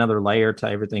add another layer to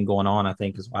everything going on, I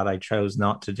think is why they chose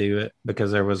not to do it,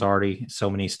 because there was already so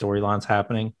many storylines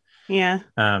happening. Yeah.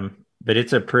 But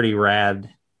it's a pretty rad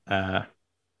I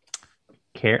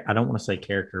don't want to say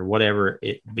character, whatever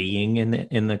it being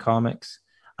in the comics.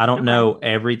 I don't know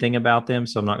everything about them,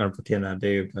 so I'm not going to pretend I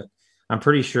do, but I'm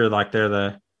pretty sure like they're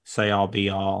the say all be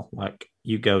all. Like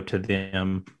you go to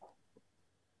them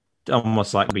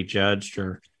almost like be judged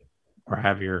or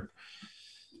have your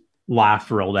life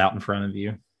rolled out in front of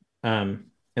you. And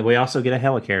we also get a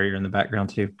helicarrier in the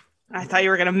background too. I thought you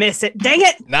were gonna miss it. Dang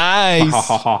it! Nice.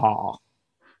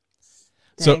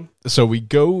 So we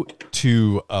go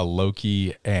to a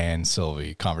Loki and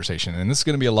Sylvie conversation, and this is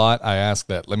going to be a lot. I asked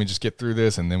that. Let me just get through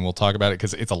this, and then we'll talk about it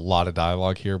because it's a lot of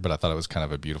dialogue here. But I thought it was kind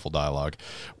of a beautiful dialogue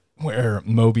where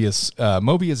Moby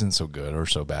isn't so good or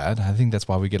so bad. I think that's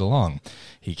why we get along.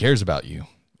 He cares about you.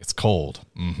 It's cold.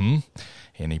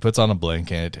 And he puts on a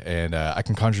blanket, and I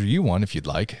can conjure you one if you'd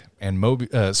like. And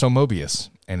Mobius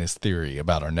and his theory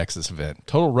about our Nexus event.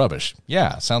 Total rubbish.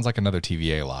 Yeah, sounds like another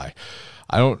TVA lie.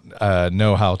 I don't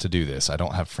know how to do this. I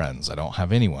don't have friends. I don't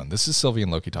have anyone. This is Sylvie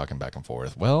and Loki talking back and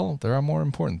forth. Well, there are more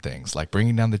important things, like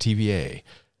bringing down the TVA.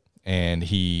 And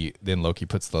then Loki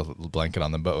puts the blanket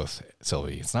on them both.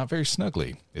 Sylvie, it's not very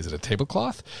snugly. Is it a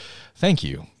tablecloth? Thank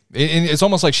you. It's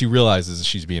almost like she realizes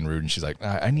she's being rude, and she's like,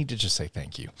 I need to just say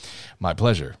thank you. My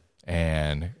pleasure.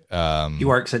 And he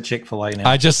works at Chick-fil-A now.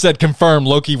 I just said confirm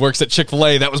Loki works at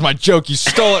Chick-fil-A. That was my joke. You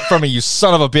stole it from me, you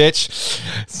son of a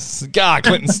bitch. God,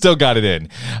 Clinton still got it in.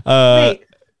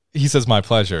 He says my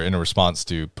pleasure in a response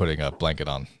to putting a blanket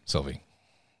on Sylvie.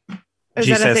 Is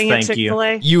She that a says thing at thank you.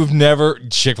 Chick-fil-A? You've never,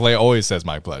 Chick-fil-A always says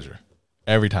my pleasure.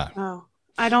 Every time. Oh,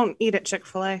 I don't eat at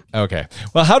Chick-fil-A. Okay.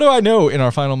 Well, how do I know in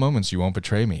our final moments you won't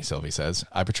betray me, Sylvie says.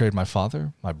 I betrayed my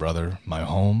father, my brother, my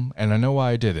home, and I know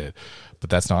why I did it. But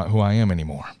that's not who I am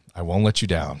anymore. I won't let you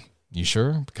down. You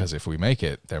sure? Because if we make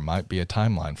it, there might be a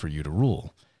timeline for you to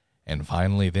rule. And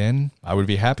finally then, I would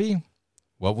be happy?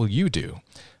 What will you do?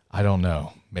 I don't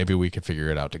know. Maybe we could figure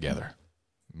it out together.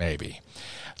 Maybe.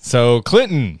 So,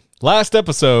 Clinton, last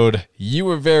episode, you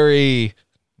were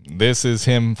this is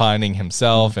him finding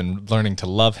himself and learning to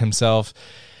love himself.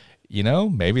 You know,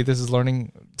 maybe this is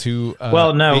learning to...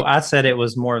 I said it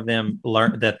was more of them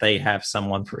learn that they have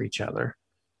someone for each other.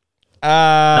 No,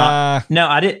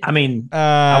 I didn't. I mean,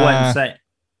 I wasn't saying...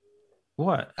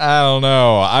 What? I don't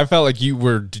know. I felt like you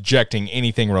were dejecting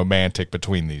anything romantic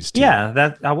between these two. Yeah,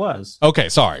 that I was. Okay,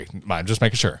 sorry. I'm just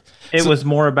making sure. It was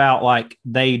more about like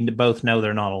they both know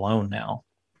they're not alone now.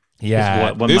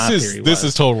 Yeah, what this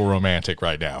is total romantic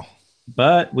right now.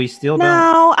 But we still don't.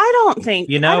 No, I don't think.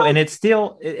 And it's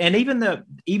still, and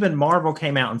even Marvel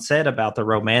came out and said about the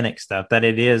romantic stuff that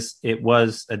it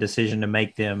was a decision to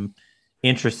make them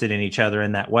interested in each other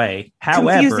in that way.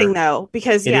 However, confusing though,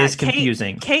 because it is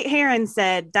confusing. Kate Herron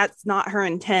said that's not her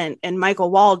intent, and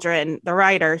Michael Waldron, the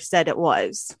writer, said it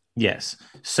was. Yes,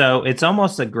 so it's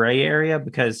almost a gray area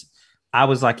because I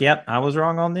was like, yep, I was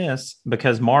wrong on this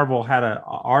because Marvel had an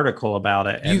article about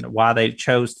it and why they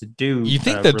chose to do. You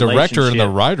think the director and the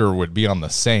writer would be on the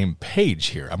same page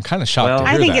here? I'm kind of shocked to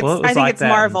hear that. I think it's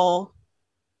Marvel.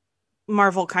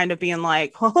 Marvel kind of being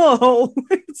like, oh,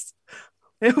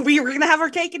 we're going to have our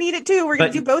cake and eat it too. We're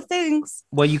going to do both things.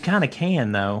 Well, you kind of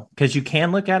can though, because you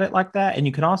can look at it like that, and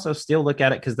you can also still look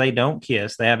at it because they don't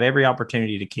kiss. They have every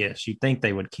opportunity to kiss. You'd think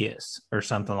they would kiss or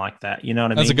something like that. You know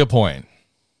what I mean? That's a good point.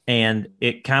 And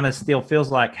it kind of still feels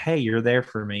like, hey, you're there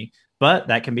for me. But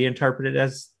that can be interpreted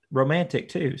as romantic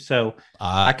too. So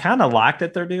I kind of like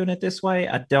that they're doing it this way.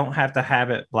 I don't have to have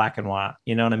it black and white.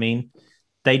 You know what I mean?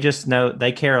 They just know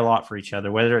they care a lot for each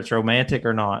other, whether it's romantic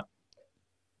or not.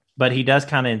 But he does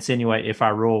kind of insinuate, if I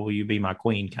rule, will you be my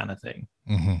queen kind of thing.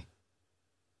 Mm-hmm.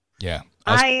 Yeah.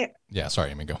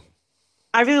 Sorry, Amy, go.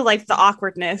 I really liked the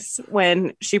awkwardness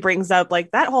when she brings up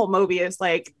like that whole Mobius,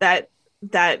 like that,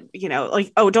 you know,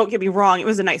 like, oh, don't get me wrong, it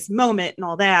was a nice moment and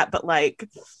all that, but like,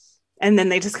 and then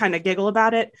they just kind of giggle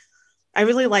about it. I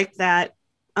really liked that.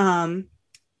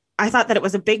 I thought that it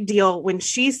was a big deal when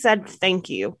she said thank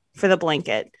you for the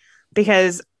blanket,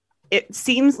 because it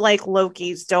seems like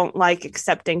Lokis don't like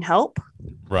accepting help,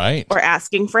 right, or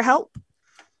asking for help,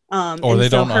 or they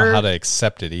don't know how to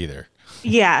accept it either.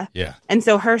 Yeah. Yeah. And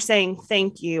so her saying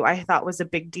thank you, I thought was a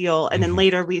big deal. And then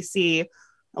later we see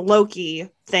Loki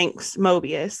thanks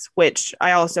Mobius, which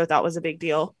I also thought was a big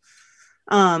deal.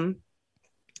 And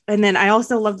then I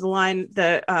also love the line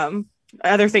that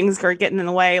other things are getting in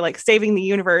the way, like saving the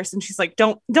universe. And she's like,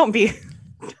 don't be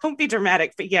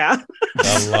dramatic, but yeah.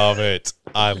 I love it.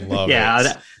 I love it.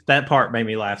 Yeah, that part made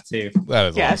me laugh too. That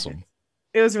is awesome.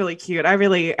 It was really cute. I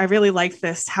really liked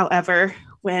this. However,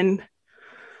 when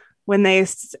one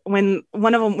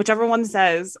of them, whichever one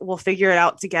says, we'll figure it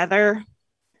out together,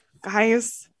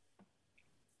 guys.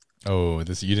 Oh, you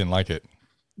didn't like it?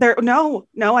 No,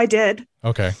 I did.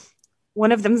 Okay.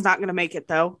 One of them's not going to make it,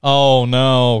 though. Oh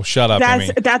no! Shut up, Emmy.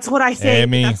 That's what I think.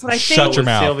 Emmy, that's what I think. shut your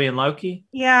mouth. Sylvie and Loki.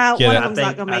 Yeah, Get one it. of them's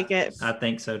not going to make it. I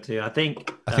think so too. I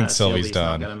think Sylvie's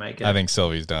done. not gonna make it. I think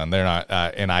Sylvie's done. They're not,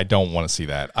 and I don't want to see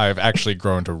that. I've actually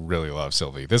grown to really love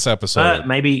Sylvie. This episode, But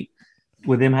maybe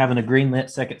with them having a greenlit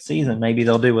second season, maybe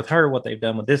they'll do with her what they've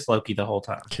done with this Loki the whole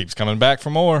time. keeps coming back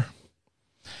for more.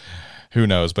 Who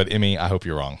knows? But Emmy, I hope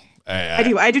you're wrong.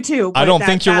 I do too. I don't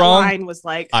think you're wrong. Line was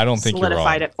like, I don't think you're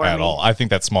wrong it for at me. all. I think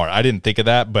that's smart. I didn't think of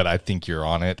that, but I think you're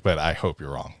on it. But I hope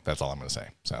you're wrong. That's all I'm going to say.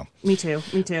 So me too.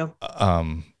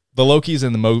 the Lokis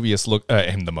and the Mobius look,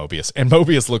 and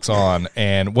Mobius looks on.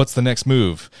 And what's the next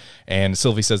move? And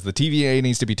Sylvie says the TVA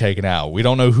needs to be taken out. We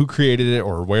don't know who created it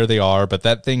or where they are, but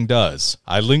that thing does.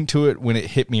 I linked to it when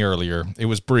it hit me earlier. It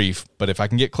was brief, but if I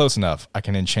can get close enough, I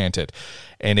can enchant it,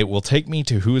 and it will take me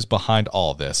to who is behind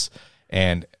all this.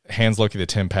 And hands Loki the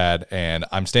Tim Pad, and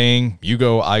I'm staying. You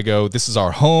go, I go. This is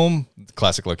our home.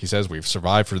 Classic Loki says, we've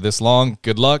survived for this long.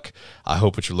 Good luck. I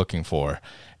hope what you're looking for.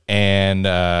 And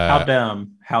how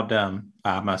dumb,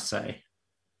 I must say.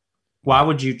 Why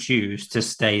would you choose to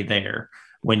stay there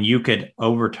when you could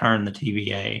overturn the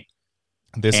TVA?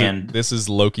 This is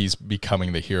Loki's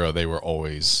becoming the hero they were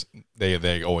always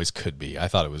they always could be. I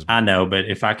thought it was. I know, but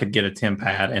if I could get a Tim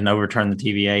Pad and overturn the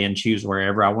TVA and choose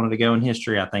wherever I wanted to go in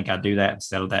history, I think I'd do that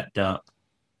instead of that dump.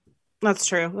 That's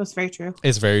true. That's very true.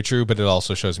 It's very true, but it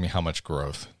also shows me how much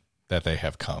growth that they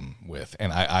have come with,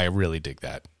 and I really dig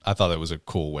that. I thought that was a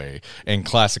cool way, and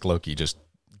classic Loki just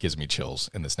gives me chills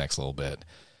in this next little bit.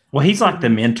 Well, he's like the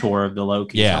mentor of the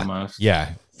Lokis almost.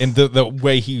 Yeah. And the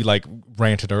way he like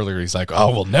ranted earlier, he's like,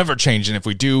 "Oh, we'll never change, and if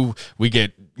we do, we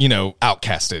get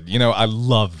outcasted."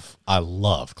 I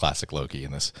love classic Loki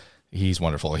in this. He's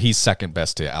wonderful. He's second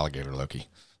best to alligator Loki.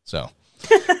 So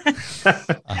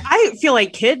I feel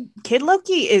like kid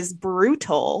Loki is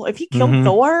brutal. If he killed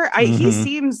Thor, he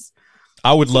seems.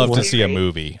 I would love to see a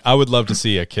movie. I would love to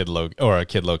see a Kid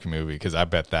Loki movie, because I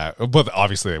bet that. But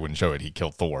obviously, they wouldn't show it. He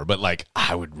killed Thor, but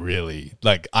I would really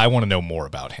I want to know more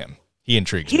about him. He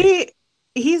intrigues me.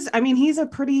 He's a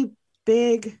pretty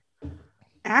big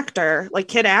actor,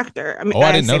 kid actor. I mean,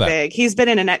 I didn't know that. Big. He's been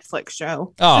in a Netflix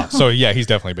show. Oh, so yeah, he's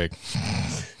definitely big.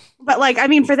 But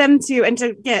for them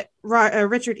to get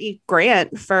Richard E.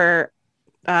 Grant for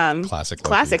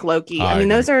classic Loki.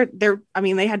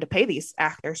 They had to pay these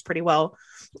actors pretty well.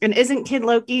 And isn't Kid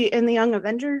Loki in the Young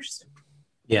Avengers?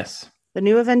 Yes. The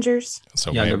new Avengers?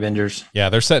 So Young Avengers. Yeah,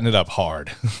 they're setting it up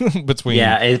hard between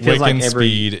it feels Rick like and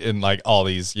Speed and all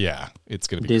these. Yeah, it's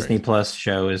going to be Disney great. Plus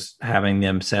show is having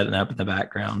them setting up in the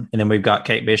background. And then we've got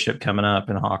Kate Bishop coming up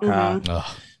in Hawkeye.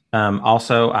 Mm-hmm.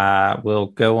 Also, I will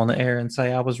go on the air and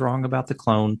say I was wrong about the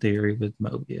clone theory with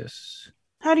Mobius.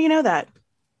 How do you know that?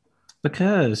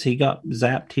 Because he got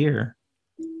zapped here.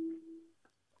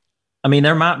 I mean,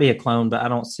 there might be a clone, but I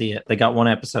don't see it. They got one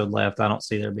episode left. I don't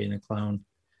see there being a clone.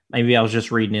 Maybe I was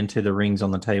just reading into the rings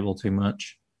on the table too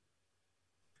much.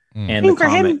 And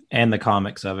the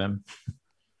comics of him.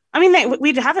 I mean,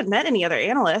 we haven't met any other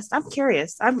analysts. I'm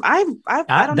curious. I don't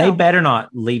know. They better not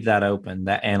leave that open,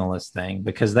 that analyst thing,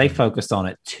 because they focused on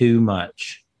it too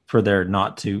much for there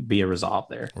not to be a resolve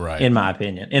there. Right. In my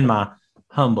opinion, in my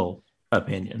humble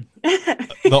opinion.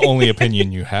 The only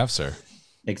opinion you have, sir.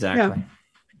 Exactly.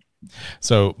 Yeah.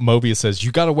 So Mobius says,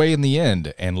 "You got away in the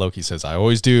end," and Loki says, "I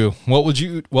always do. What will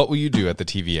you do at the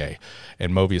TVA?"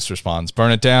 And Mobius responds,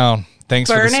 "Burn it down.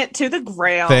 Burn it to the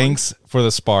ground. Thanks for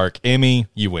the spark. Emmy,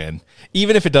 you win.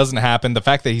 Even if it doesn't happen, the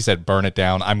fact that he said burn it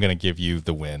down, I'm going to give you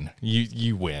the win.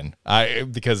 You win.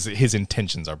 Because his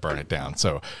intentions are burn it down.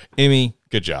 So, Emmy,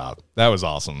 good job. That was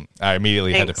awesome. I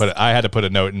immediately had to put a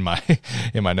note in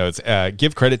my notes.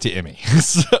 Give credit to Emmy.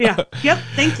 Yeah. Yep.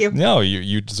 Thank you. No,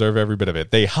 you deserve every bit of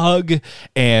it. They hug,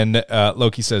 and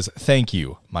Loki says, "Thank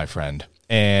you, my friend."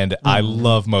 And I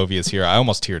love Mobius here. I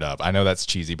almost teared up. I know that's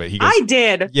cheesy, but he goes, I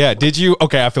did. Yeah, did you?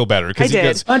 Okay, I feel better. I He did.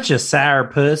 goes, bunch of sour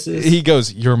pussies. He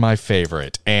goes, "You're my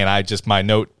favorite." And my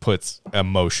note puts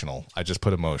emotional. I just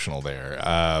put emotional there.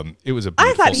 It was a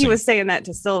beautiful I thought he scene. was saying that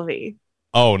to Sylvie.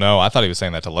 Oh, no. I thought he was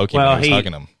saying that to Loki when he was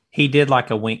hugging him. He did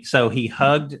like a wink. So he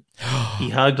hugged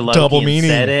Loki Double and meaning.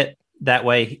 said it that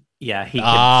way. Yeah, he could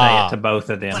say it to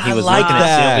both of them. He was looking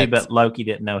at Sylvie, but Loki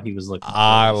didn't know he was looking at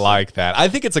I like that. I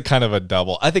think it's a kind of a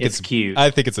double. I think it's cute.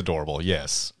 I think it's adorable.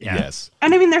 Yes. Yeah. Yes.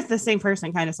 And I mean, they're the same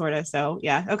person, kind of, sort of. So,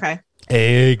 yeah. Okay.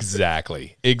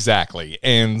 Exactly.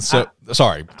 And so,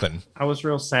 sorry, Clinton. I was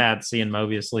real sad seeing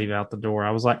Mobius leave out the door. I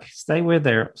was like, stay with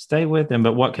him.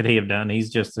 But what could he have done?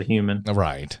 He's just a human.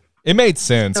 Right. It made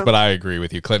sense, but I agree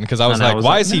with you, Clinton, because I was like,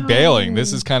 why is he bailing?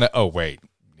 This is kind of, oh, wait.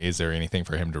 is there anything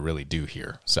for him to really do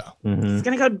here? So He's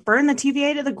gonna go burn the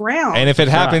TVA to the ground. and if it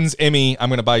happens, Emmy, I'm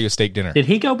gonna buy you a steak dinner. Did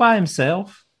he go by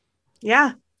himself?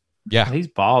 Yeah. He's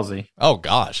ballsy. Oh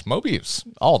gosh, Mobius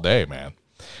all day, man.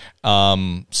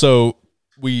 So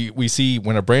we see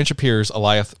when a branch appears,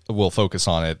 Eliath will focus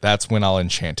on it. That's when I'll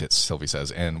enchant it, Sylvie says.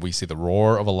 And we see the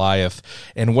roar of Eliath.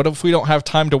 And what if we don't have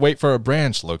time to wait for a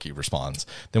branch? Loki responds.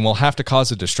 Then we'll have to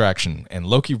cause a distraction. And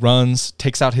Loki runs,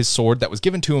 takes out his sword that was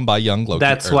given to him by young Loki.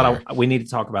 That's earlier. we need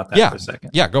to talk about that for a second.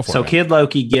 Yeah, go for it. So man. Kid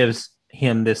Loki gives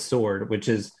him this sword, which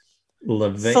is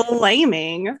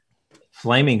flaming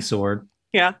sword.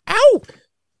 Yeah. Ow!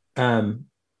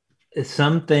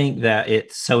 Some think that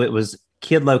it was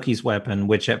Kid Loki's weapon,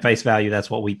 which at face value, that's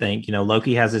what we think.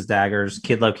 Loki has his daggers.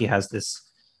 Kid Loki has this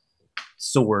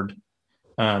sword.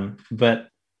 But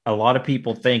a lot of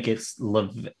people think it's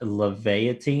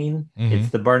Leviathan. It's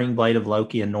the burning blade of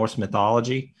Loki in Norse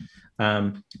mythology.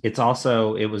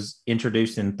 It was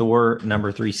introduced in Thor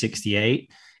number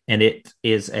 368, and it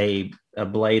is a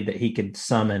blade that he could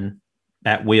summon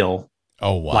at will.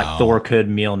 Oh, wow. Like Thor could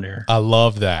Mjolnir. I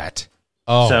love that.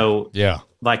 Oh, so yeah.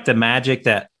 Like the magic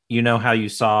that, how you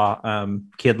saw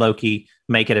Kid Loki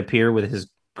make it appear with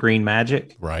his green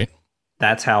magic? Right.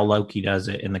 That's how Loki does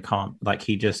it in the Like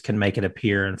he just can make it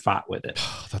appear and fight with it.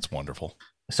 That's wonderful.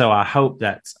 So I hope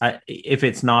if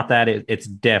it's not that, it's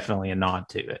definitely a nod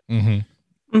to it.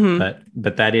 Mm-hmm. Mm-hmm.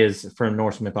 But that is from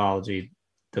Norse mythology,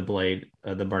 the blade,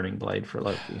 the burning blade for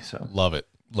Loki. So love it,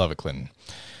 Clinton.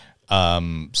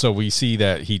 So we see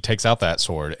that he takes out that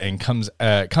sword and come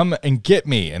and get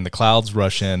me. And the clouds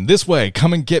rush in this way.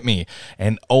 Come and get me.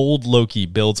 And old Loki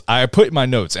builds. I put in my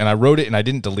notes and I wrote it and I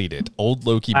didn't delete it. Old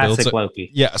Loki builds.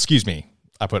 Loki. Yeah, excuse me.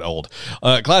 I put old.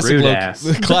 Classic Rude Loki.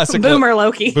 ass. Classic Boomer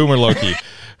Loki. Boomer Loki.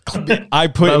 I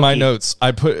put in my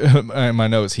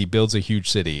notes. He builds a huge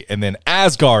city and then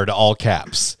Asgard all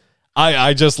caps.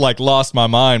 I just lost my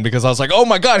mind because I was like, oh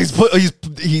my God, it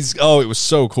was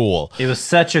so cool. It was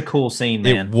such a cool scene,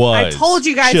 man. It was. I told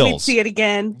you guys Chills. we'd see it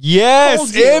again.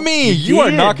 Yes, Emmy, you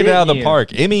are knocking it out of the you?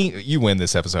 park. Emmy, you win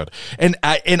this episode. And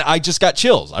I just got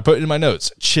chills. I put it in my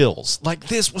notes. Chills. Like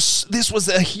this was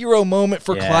a hero moment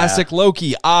for classic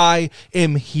Loki. I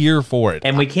am here for it.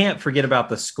 And we can't forget about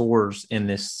the scores in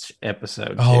this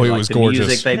episode. Oh, too. it was the gorgeous.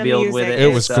 Music they build with it.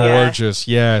 It was gorgeous.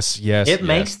 Yes. It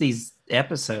makes these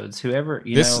episodes. Whoever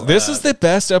this is the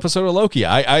best episode of Loki.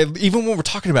 I even when we're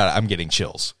talking about it, I'm getting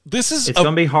chills. It's going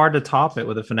to be hard to top it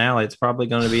with a finale. It's probably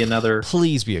going to be another.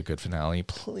 Please be a good finale.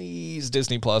 Please,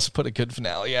 Disney Plus, put a good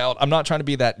finale out. I'm not trying to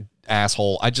be that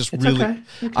asshole. I just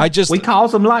we call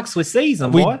them like we sees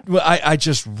them. I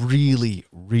just really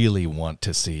want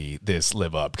to see this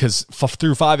live up because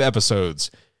through 5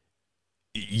 episodes,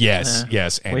 yes,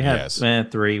 and we had, yes.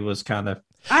 3 was kind of.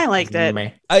 I liked it.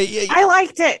 I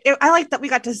liked it. I liked that we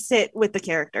got to sit with the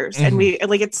characters and we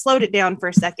it slowed it down for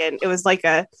a second. It was like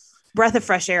a breath of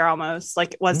fresh air almost.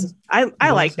 Like it was.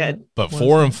 I liked it. But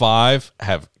 4 and 5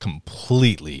 have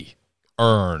completely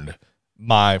earned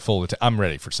my full attention. I'm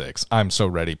ready for 6. I'm so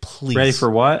ready. Please. Ready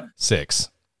for what? 6.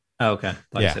 Oh, okay.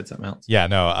 You said something else. Yeah,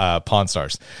 no, Pawn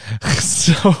Stars.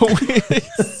 So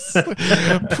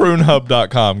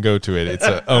prunehub.com. Go to it. It's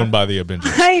owned by the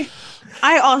Avengers.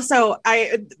 I also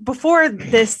before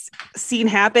this scene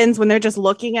happens, when they're just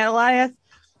looking at Eliath,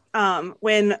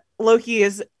 when Loki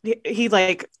is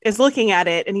looking at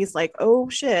it and he's like, oh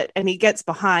shit, and he gets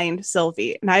behind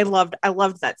Sylvie, and I loved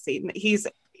that scene. He's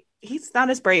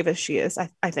not as brave as she is,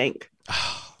 I think.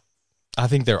 I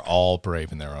think they're all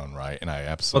brave in their own right, and I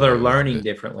absolutely they're learning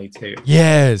differently too.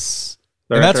 Yes,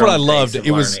 and that's what I loved. It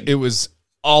was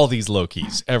all these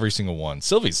Lokis, every single one.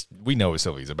 We know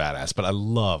Sylvie's a badass, but I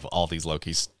love all these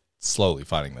Lokis slowly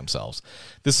finding themselves.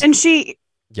 Loki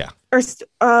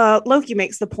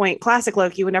makes the point, classic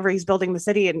Loki, whenever he's building the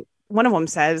city, and one of them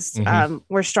says,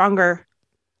 we're stronger.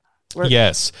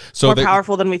 We're more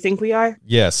powerful than we think we are.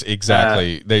 Yes,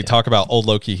 exactly. They talk about old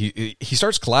Loki. He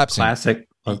starts collapsing. Classic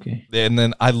Loki. And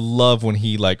then I love when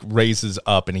he raises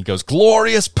up and he goes,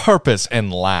 glorious purpose,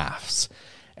 and laughs.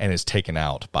 And is taken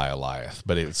out by Eliath.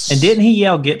 And didn't he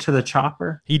yell, get to the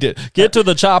chopper? He did. Get to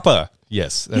the chopper.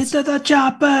 Yes. Get to the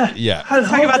chopper. Yeah.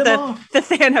 Talking about the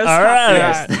Thanos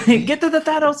copter. Right. Get to the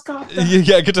Thanos copter.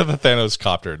 Yeah, get to the Thanos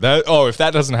copter. If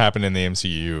that doesn't happen in the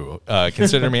MCU,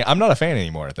 consider me. I'm not a fan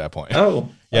anymore at that point. I'm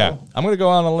going to go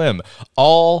on a limb.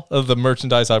 All of the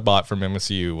merchandise I bought from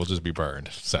MCU will just be burned.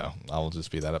 So I will just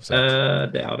be that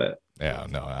upset. Doubt it. Yeah,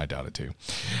 no, I doubt it too.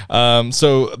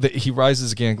 He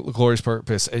rises again, glorious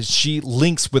purpose, as she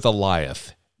links with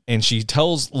Eliath And she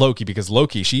tells Loki, because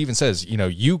Loki, she even says,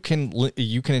 you can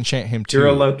enchant him too. You're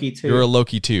a Loki too. You're a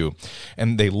Loki too.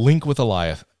 And they link with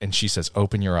Eliath, and she says,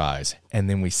 open your eyes. And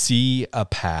then we see a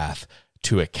path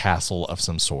to a castle of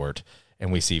some sort.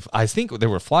 And we see, I think there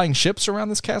were flying ships around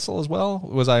this castle as well.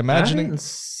 Was I imagining? I didn't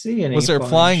see any. Was there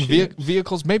flying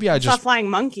vehicles? Maybe I saw just flying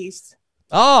monkeys.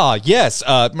 Ah, yes.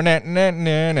 Oh, we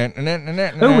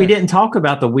didn't talk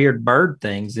about the weird bird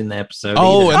things in the episode.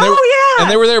 Oh, either. and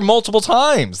they were there multiple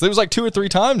times. There was like 2 or 3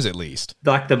 times at least.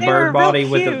 Like the bird body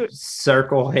with the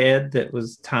circle head that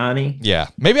was tiny. Yeah.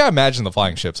 Maybe I imagined the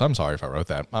flying ships. I'm sorry if I wrote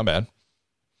that. My bad.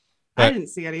 I didn't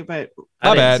see any, but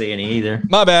I didn't see any either.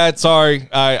 My bad. Sorry.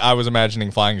 I was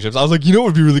imagining flying ships. I was like, what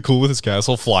would be really cool with this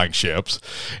castle? Flying ships.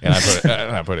 And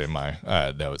I put it in my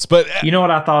notes. But you know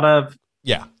what I thought of?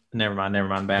 Yeah. Never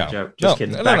mind. Bad joke. Just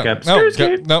kidding. Back up.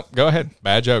 Go ahead.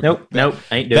 Bad joke. Nope.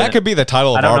 Ain't doing that could be the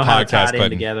title of our podcast.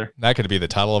 Together. That could be the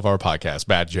title of our podcast.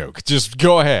 Bad joke. Just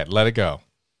go ahead. Let it go.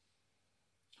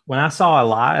 When I saw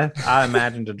Eliath, I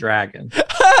imagined a dragon.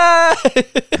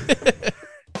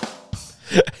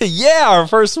 Yeah, our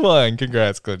first one.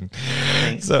 Congrats, Clinton.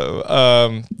 Thanks.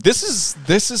 So, this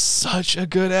is such a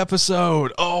good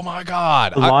episode. Oh my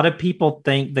god! A lot of people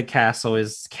think the castle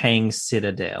is Kang's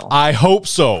citadel. I hope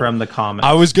so. From the comics,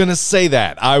 I was gonna say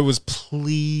that. I was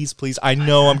please. I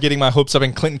know I'm getting my hopes up,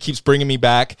 and Clinton keeps bringing me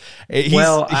back. He's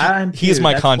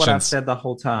my conscience. What I've said the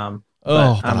whole time.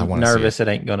 Oh, but I'm nervous. It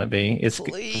ain't gonna be. It's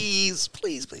please.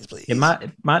 It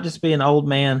might just be an old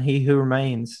man. He who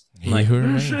remains.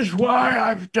 This is why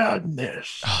I've done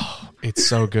this. Oh, it's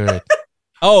so good.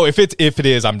 Oh, if it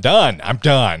is, I'm done,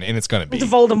 and it's gonna be it's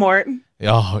Voldemort.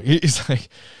 Oh, he's like,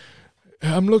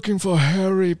 I'm looking for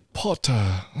Harry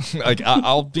Potter. Like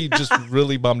I'll be just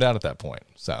really bummed out at that point.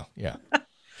 So yeah.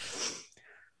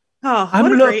 Oh,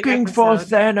 I'm looking for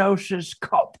Thanos'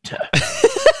 copter.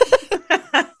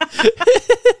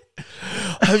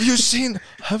 Have you seen?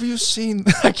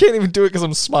 I can't even do it because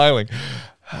I'm smiling.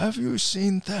 Have you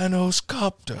seen Thanos'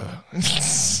 copter?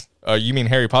 You mean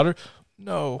Harry Potter?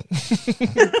 No.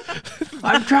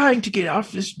 I'm trying to get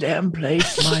off this damn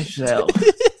place myself.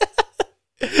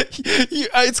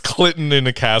 It's Clinton in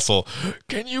a castle.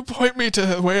 Can you point me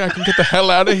to where I can get the hell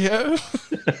out of here?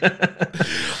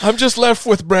 I'm just left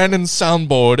with Brandon's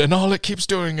soundboard, and all it keeps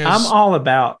doing is... I'm all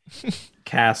about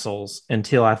castles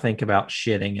until I think about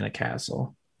shitting in a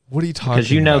castle. What are you talking about?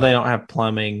 Because they don't have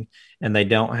plumbing, and they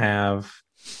don't have...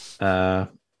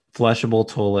 flushable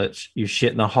toilets. You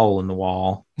shit in a hole in the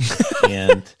wall.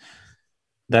 And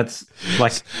that's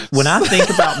like when I think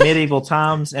about medieval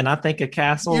times and I think of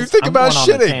castles, you think about going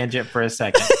shitting. on a tangent for a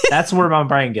second. That's where my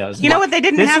brain goes. You know what they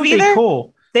didn't have either?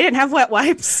 Cool. They didn't have wet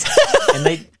wipes. And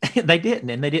they didn't,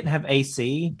 and they didn't have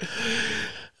AC.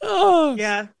 Oh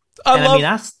yeah.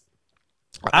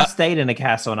 I stayed in a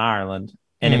castle in Ireland,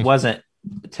 and it wasn't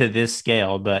to this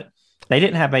scale, but they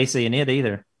didn't have AC in it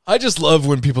either. I just love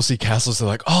when people see castles. They're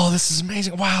like, "Oh, this is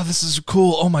amazing! Wow, this is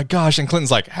cool! Oh my gosh!" And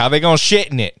Clinton's like, "How they gonna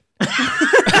shit in it?"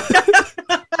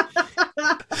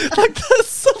 Like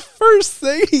that's the first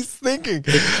thing he's thinking.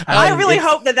 I really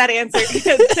hope that answer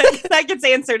that gets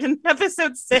answered in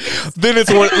episode 6. Then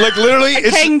it's like literally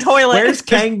a Kang toilet. Where's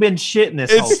Kang been shitting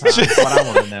this whole time? That's what I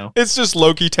want to know. It's just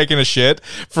Loki taking a shit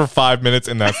for 5 minutes,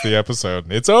 and that's the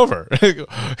episode. It's over.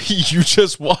 You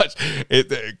just watch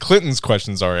it. Clinton's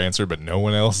questions are answered, but no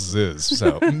one else's is.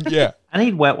 So yeah. I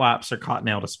need Wet Wipes or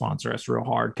Cottonelle to sponsor us real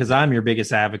hard because I'm your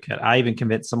biggest advocate. I even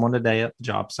convinced someone today at the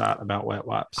job site about Wet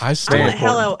Wipes. I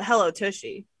want Hello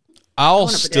Tushy.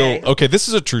 Okay, this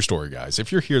is a true story, guys.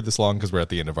 If you're here this long, because we're at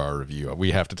the end of our review,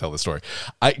 we have to tell this story.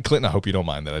 Clinton, I hope you don't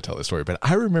mind that I tell this story, but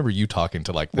I remember you talking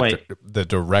to like the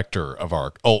director of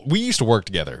our. Oh, we used to work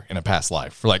together in a past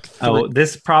life for like.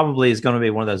 This probably is going to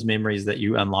be one of those memories that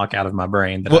you unlock out of my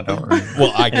brain that I don't remember.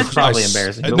 Well, it's probably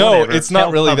embarrassing. No, whatever. It's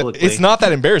not really. It's not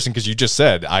that embarrassing because you just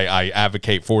said I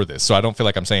advocate for this, so I don't feel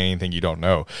like I'm saying anything you don't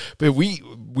know. But we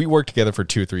worked together for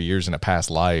 2 or 3 years in a past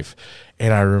life,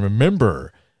 and I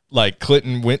remember. Like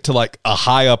Clinton went to like a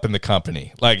high up in the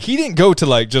company. Like he didn't go to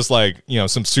like just like,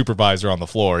 some supervisor on the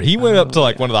floor. He went up to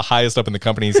like one of the highest up in the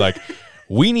company. He's like,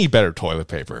 we need better toilet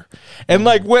paper. And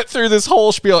like went through this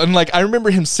whole spiel. And like, I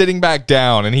remember him sitting back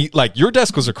down and he like, your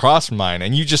desk was across from mine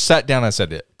and you just sat down. I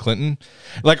said, Clinton,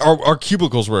 like our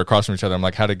cubicles were across from each other. I'm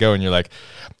like, how'd it go? And you're like,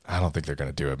 I don't think they're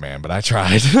going to do it, man, but I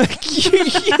tried.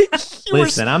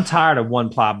 Listen, I'm tired of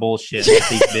one-ply bullshit with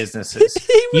these businesses.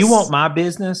 You want my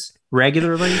business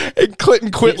regularly? And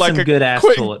Clinton quit like a good ass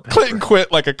toilet paper. Clinton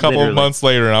quit like a couple of months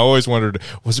later, and I always wondered,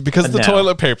 was it because of the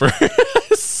toilet paper?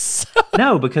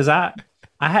 No, because I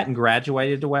I hadn't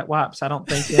graduated to wet wipes, I don't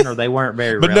think, then, or they weren't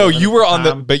very. But no, you were on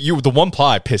time. the one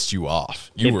ply pissed you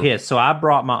off. You were pissed. So I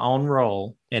brought my own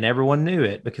roll, and everyone knew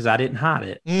it because I didn't hide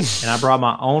it. And I brought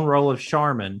my own roll of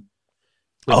Charmin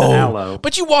with the aloe.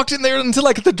 But you walked in there into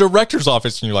like the director's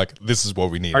office, and you're like, "This is what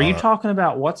we need." Are you talking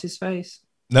about what's his face?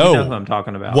 No, you know who I'm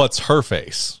talking about. What's her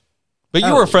face? But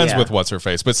you were friends with what's her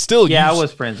face. But still, I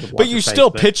was friends with. But you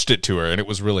still pitched it to her, and it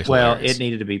was really hilarious. Well, it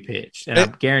needed to be pitched, and I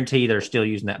guarantee they're still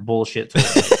using that bullshit.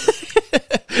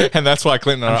 And that's why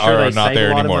Clinton and I are not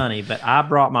there anymore. Of money, but I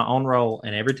brought my own roll,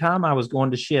 and every time I was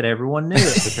going to shit, everyone knew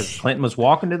it because Clinton was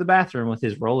walking to the bathroom with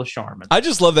his roll of Charmin. I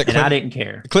just love that. And I didn't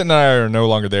care. Clinton and I are no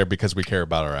longer there because we care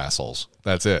about our assholes.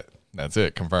 That's it.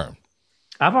 Confirmed.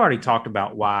 I've already talked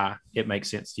about why it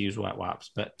makes sense to use wet wipes,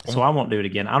 but so I won't do it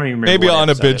again. I don't even remember. Maybe on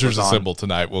Avengers Assemble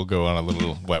tonight, we'll go on a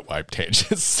little wet wipe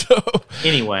tangent. So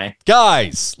anyway,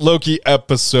 guys, Loki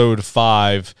episode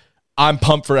 5. I'm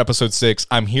pumped for episode 6.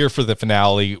 I'm here for the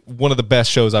finale. One of the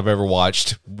best shows I've ever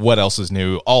watched. What else is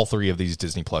new? All 3 of these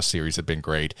Disney Plus series have been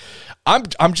great.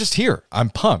 I'm just here.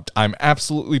 I'm pumped. I'm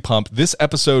absolutely pumped. This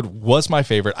episode was my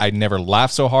favorite. I never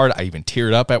laughed so hard. I even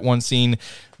teared up at one scene.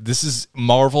 This is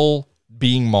Marvel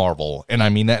being Marvel, and I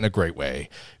mean that in a great way,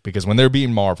 because when they're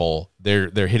being Marvel, they're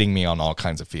hitting me on all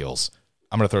kinds of feels.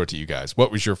 I'm going to throw it to you guys.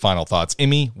 What was your final thoughts?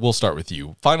 Emmy, we'll start with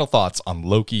you. Final thoughts on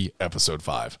Loki episode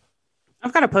 5.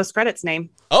 I've got a post-credits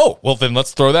name. Oh, well then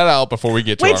let's throw that out before we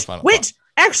get to our final thoughts.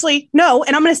 Actually, no,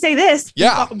 and I'm going to say this.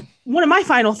 Yeah. One of my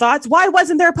final thoughts, why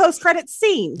wasn't there a post-credits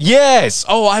scene? Yes.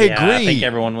 Oh, I agree. I think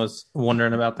everyone was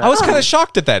wondering about that. I was kind of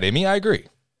shocked at that, Emmy. I agree.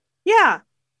 Yeah.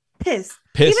 Pissed.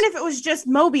 Even if it was just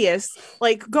Mobius,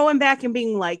 like going back and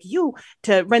being like, you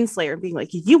to Renslayer and being like,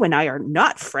 you and I are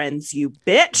not friends, you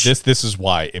bitch. This is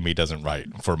why Emmy doesn't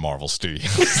write for Marvel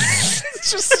Studios.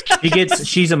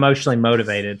 She's emotionally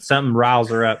motivated. Something riles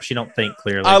her up. She don't think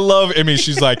clearly. I love Emmy.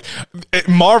 She's like,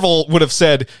 Marvel would have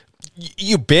said,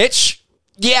 you bitch.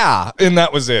 Yeah, and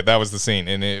that was it. That was the scene,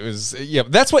 and it was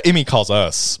that's what Emmy calls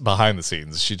us behind the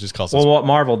scenes. She just calls us. Well, what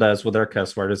Marvel does with their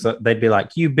cuss word is that they'd be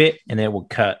like, "You bit," and it will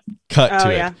cut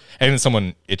to it, and then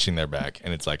someone itching their back,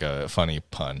 and it's like a funny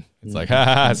pun. It's like, ha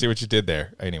ha ha! See what you did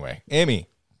there. Anyway, Emmy.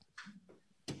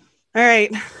 All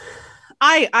right,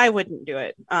 I wouldn't do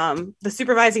it. The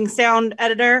supervising sound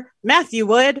editor Matthew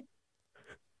would.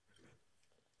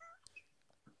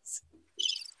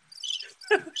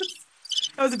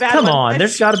 That was a bad Come one. on,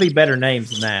 there's got to be better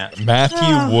names than that.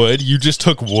 Matthew Wood. You just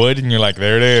took wood and you're like,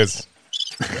 there it is.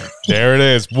 There it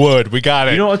is. Wood. We got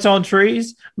it. You know what's on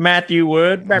trees? Matthew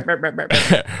Wood.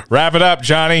 Wrap it up,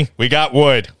 Johnny. We got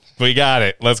wood. We got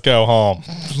it. Let's go home.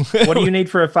 What do you need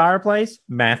for a fireplace?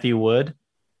 Matthew Wood.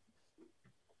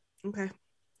 Okay.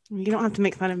 You don't have to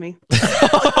make fun of me.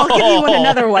 I'll give you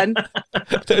another one.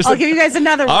 I'll give you guys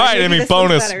another one. All right, Amy,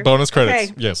 bonus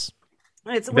credits. Okay. Yes.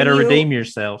 It's better redeem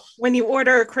yourself. When you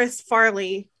order Chris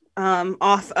Farley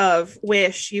off of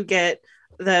Wish, you get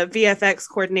the VFX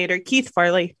coordinator, Keith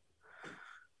Farley.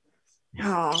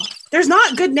 Oh, there's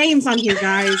not good names on here,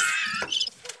 guys.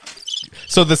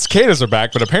 So the cicadas are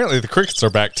back, but apparently the crickets are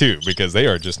back too, because they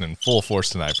are just in full force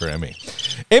tonight for Emmy.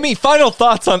 Emmy, final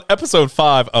thoughts on episode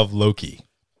 5 of Loki.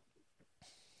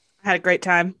 I had a great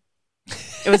time.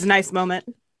 It was a nice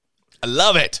moment. I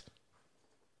love it.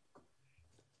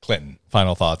 Clinton,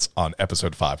 final thoughts on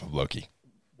episode 5 of Loki.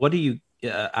 What do you?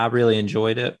 I really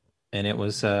enjoyed it, and it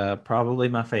was probably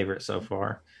my favorite so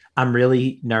far. I'm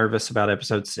really nervous about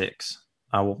episode 6.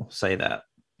 I will say that.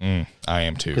 I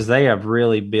am too, because they have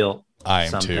really built. I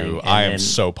am too. I am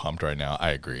so pumped right now.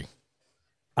 I agree.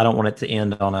 I don't want it to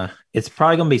end on a. It's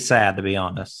probably going to be sad, to be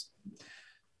honest.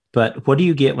 But what do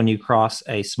you get when you cross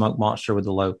a smoke monster with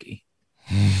a Loki?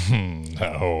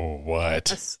 No,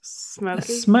 what? A Smokey? A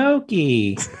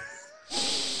Smokey.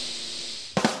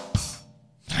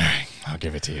 All right, I'll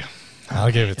give it to you.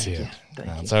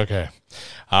 It's okay.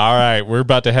 All right, we're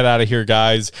about to head out of here,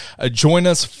 guys. Join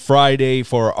us Friday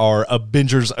for our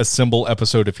Avengers Assemble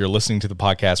episode. If you're listening to the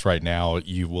podcast right now,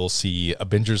 you will see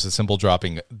Avengers Assemble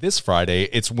dropping this Friday.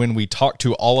 It's when we talk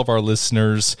to all of our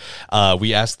listeners.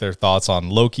 We ask their thoughts on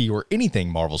Loki or anything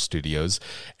Marvel Studios.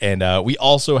 And we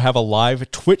also have a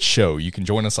live Twitch show. You can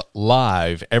join us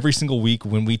live every single week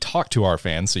when we talk to our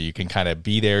fans, so you can kind of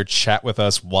be there, chat with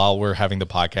us while we're having the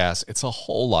podcast. It's a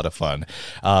whole lot of fun.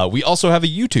 We also have a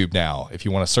YouTube now. now. If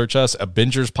you want to search us,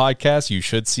 Avengers Podcast, you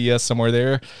should see us somewhere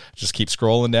there. Just keep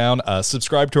scrolling down.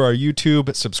 Subscribe to our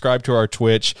YouTube, subscribe to our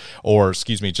Twitch, or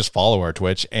just follow our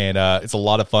Twitch. And it's a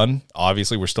lot of fun.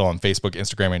 Obviously, we're still on Facebook,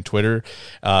 Instagram, and Twitter.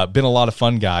 Been a lot of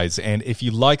fun, guys. And if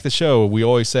you like the show, we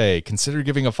always say, consider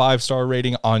giving a 5-star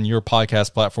rating on your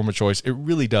podcast platform of choice. It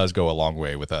really does go a long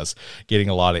way with us getting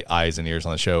a lot of eyes and ears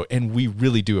on the show. And we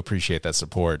really do appreciate that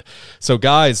support. So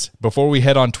guys, before we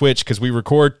head on Twitch, because we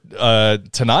record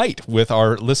tonight with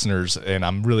our listeners, and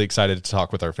I'm really excited to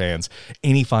talk with our fans,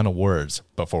 any final words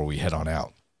before we head on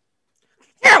out?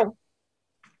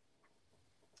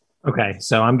 Okay,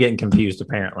 so I'm getting confused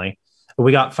apparently.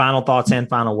 We got final thoughts and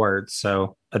final words.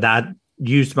 So that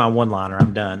used my one-liner.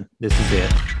 I'm done. This is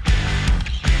it.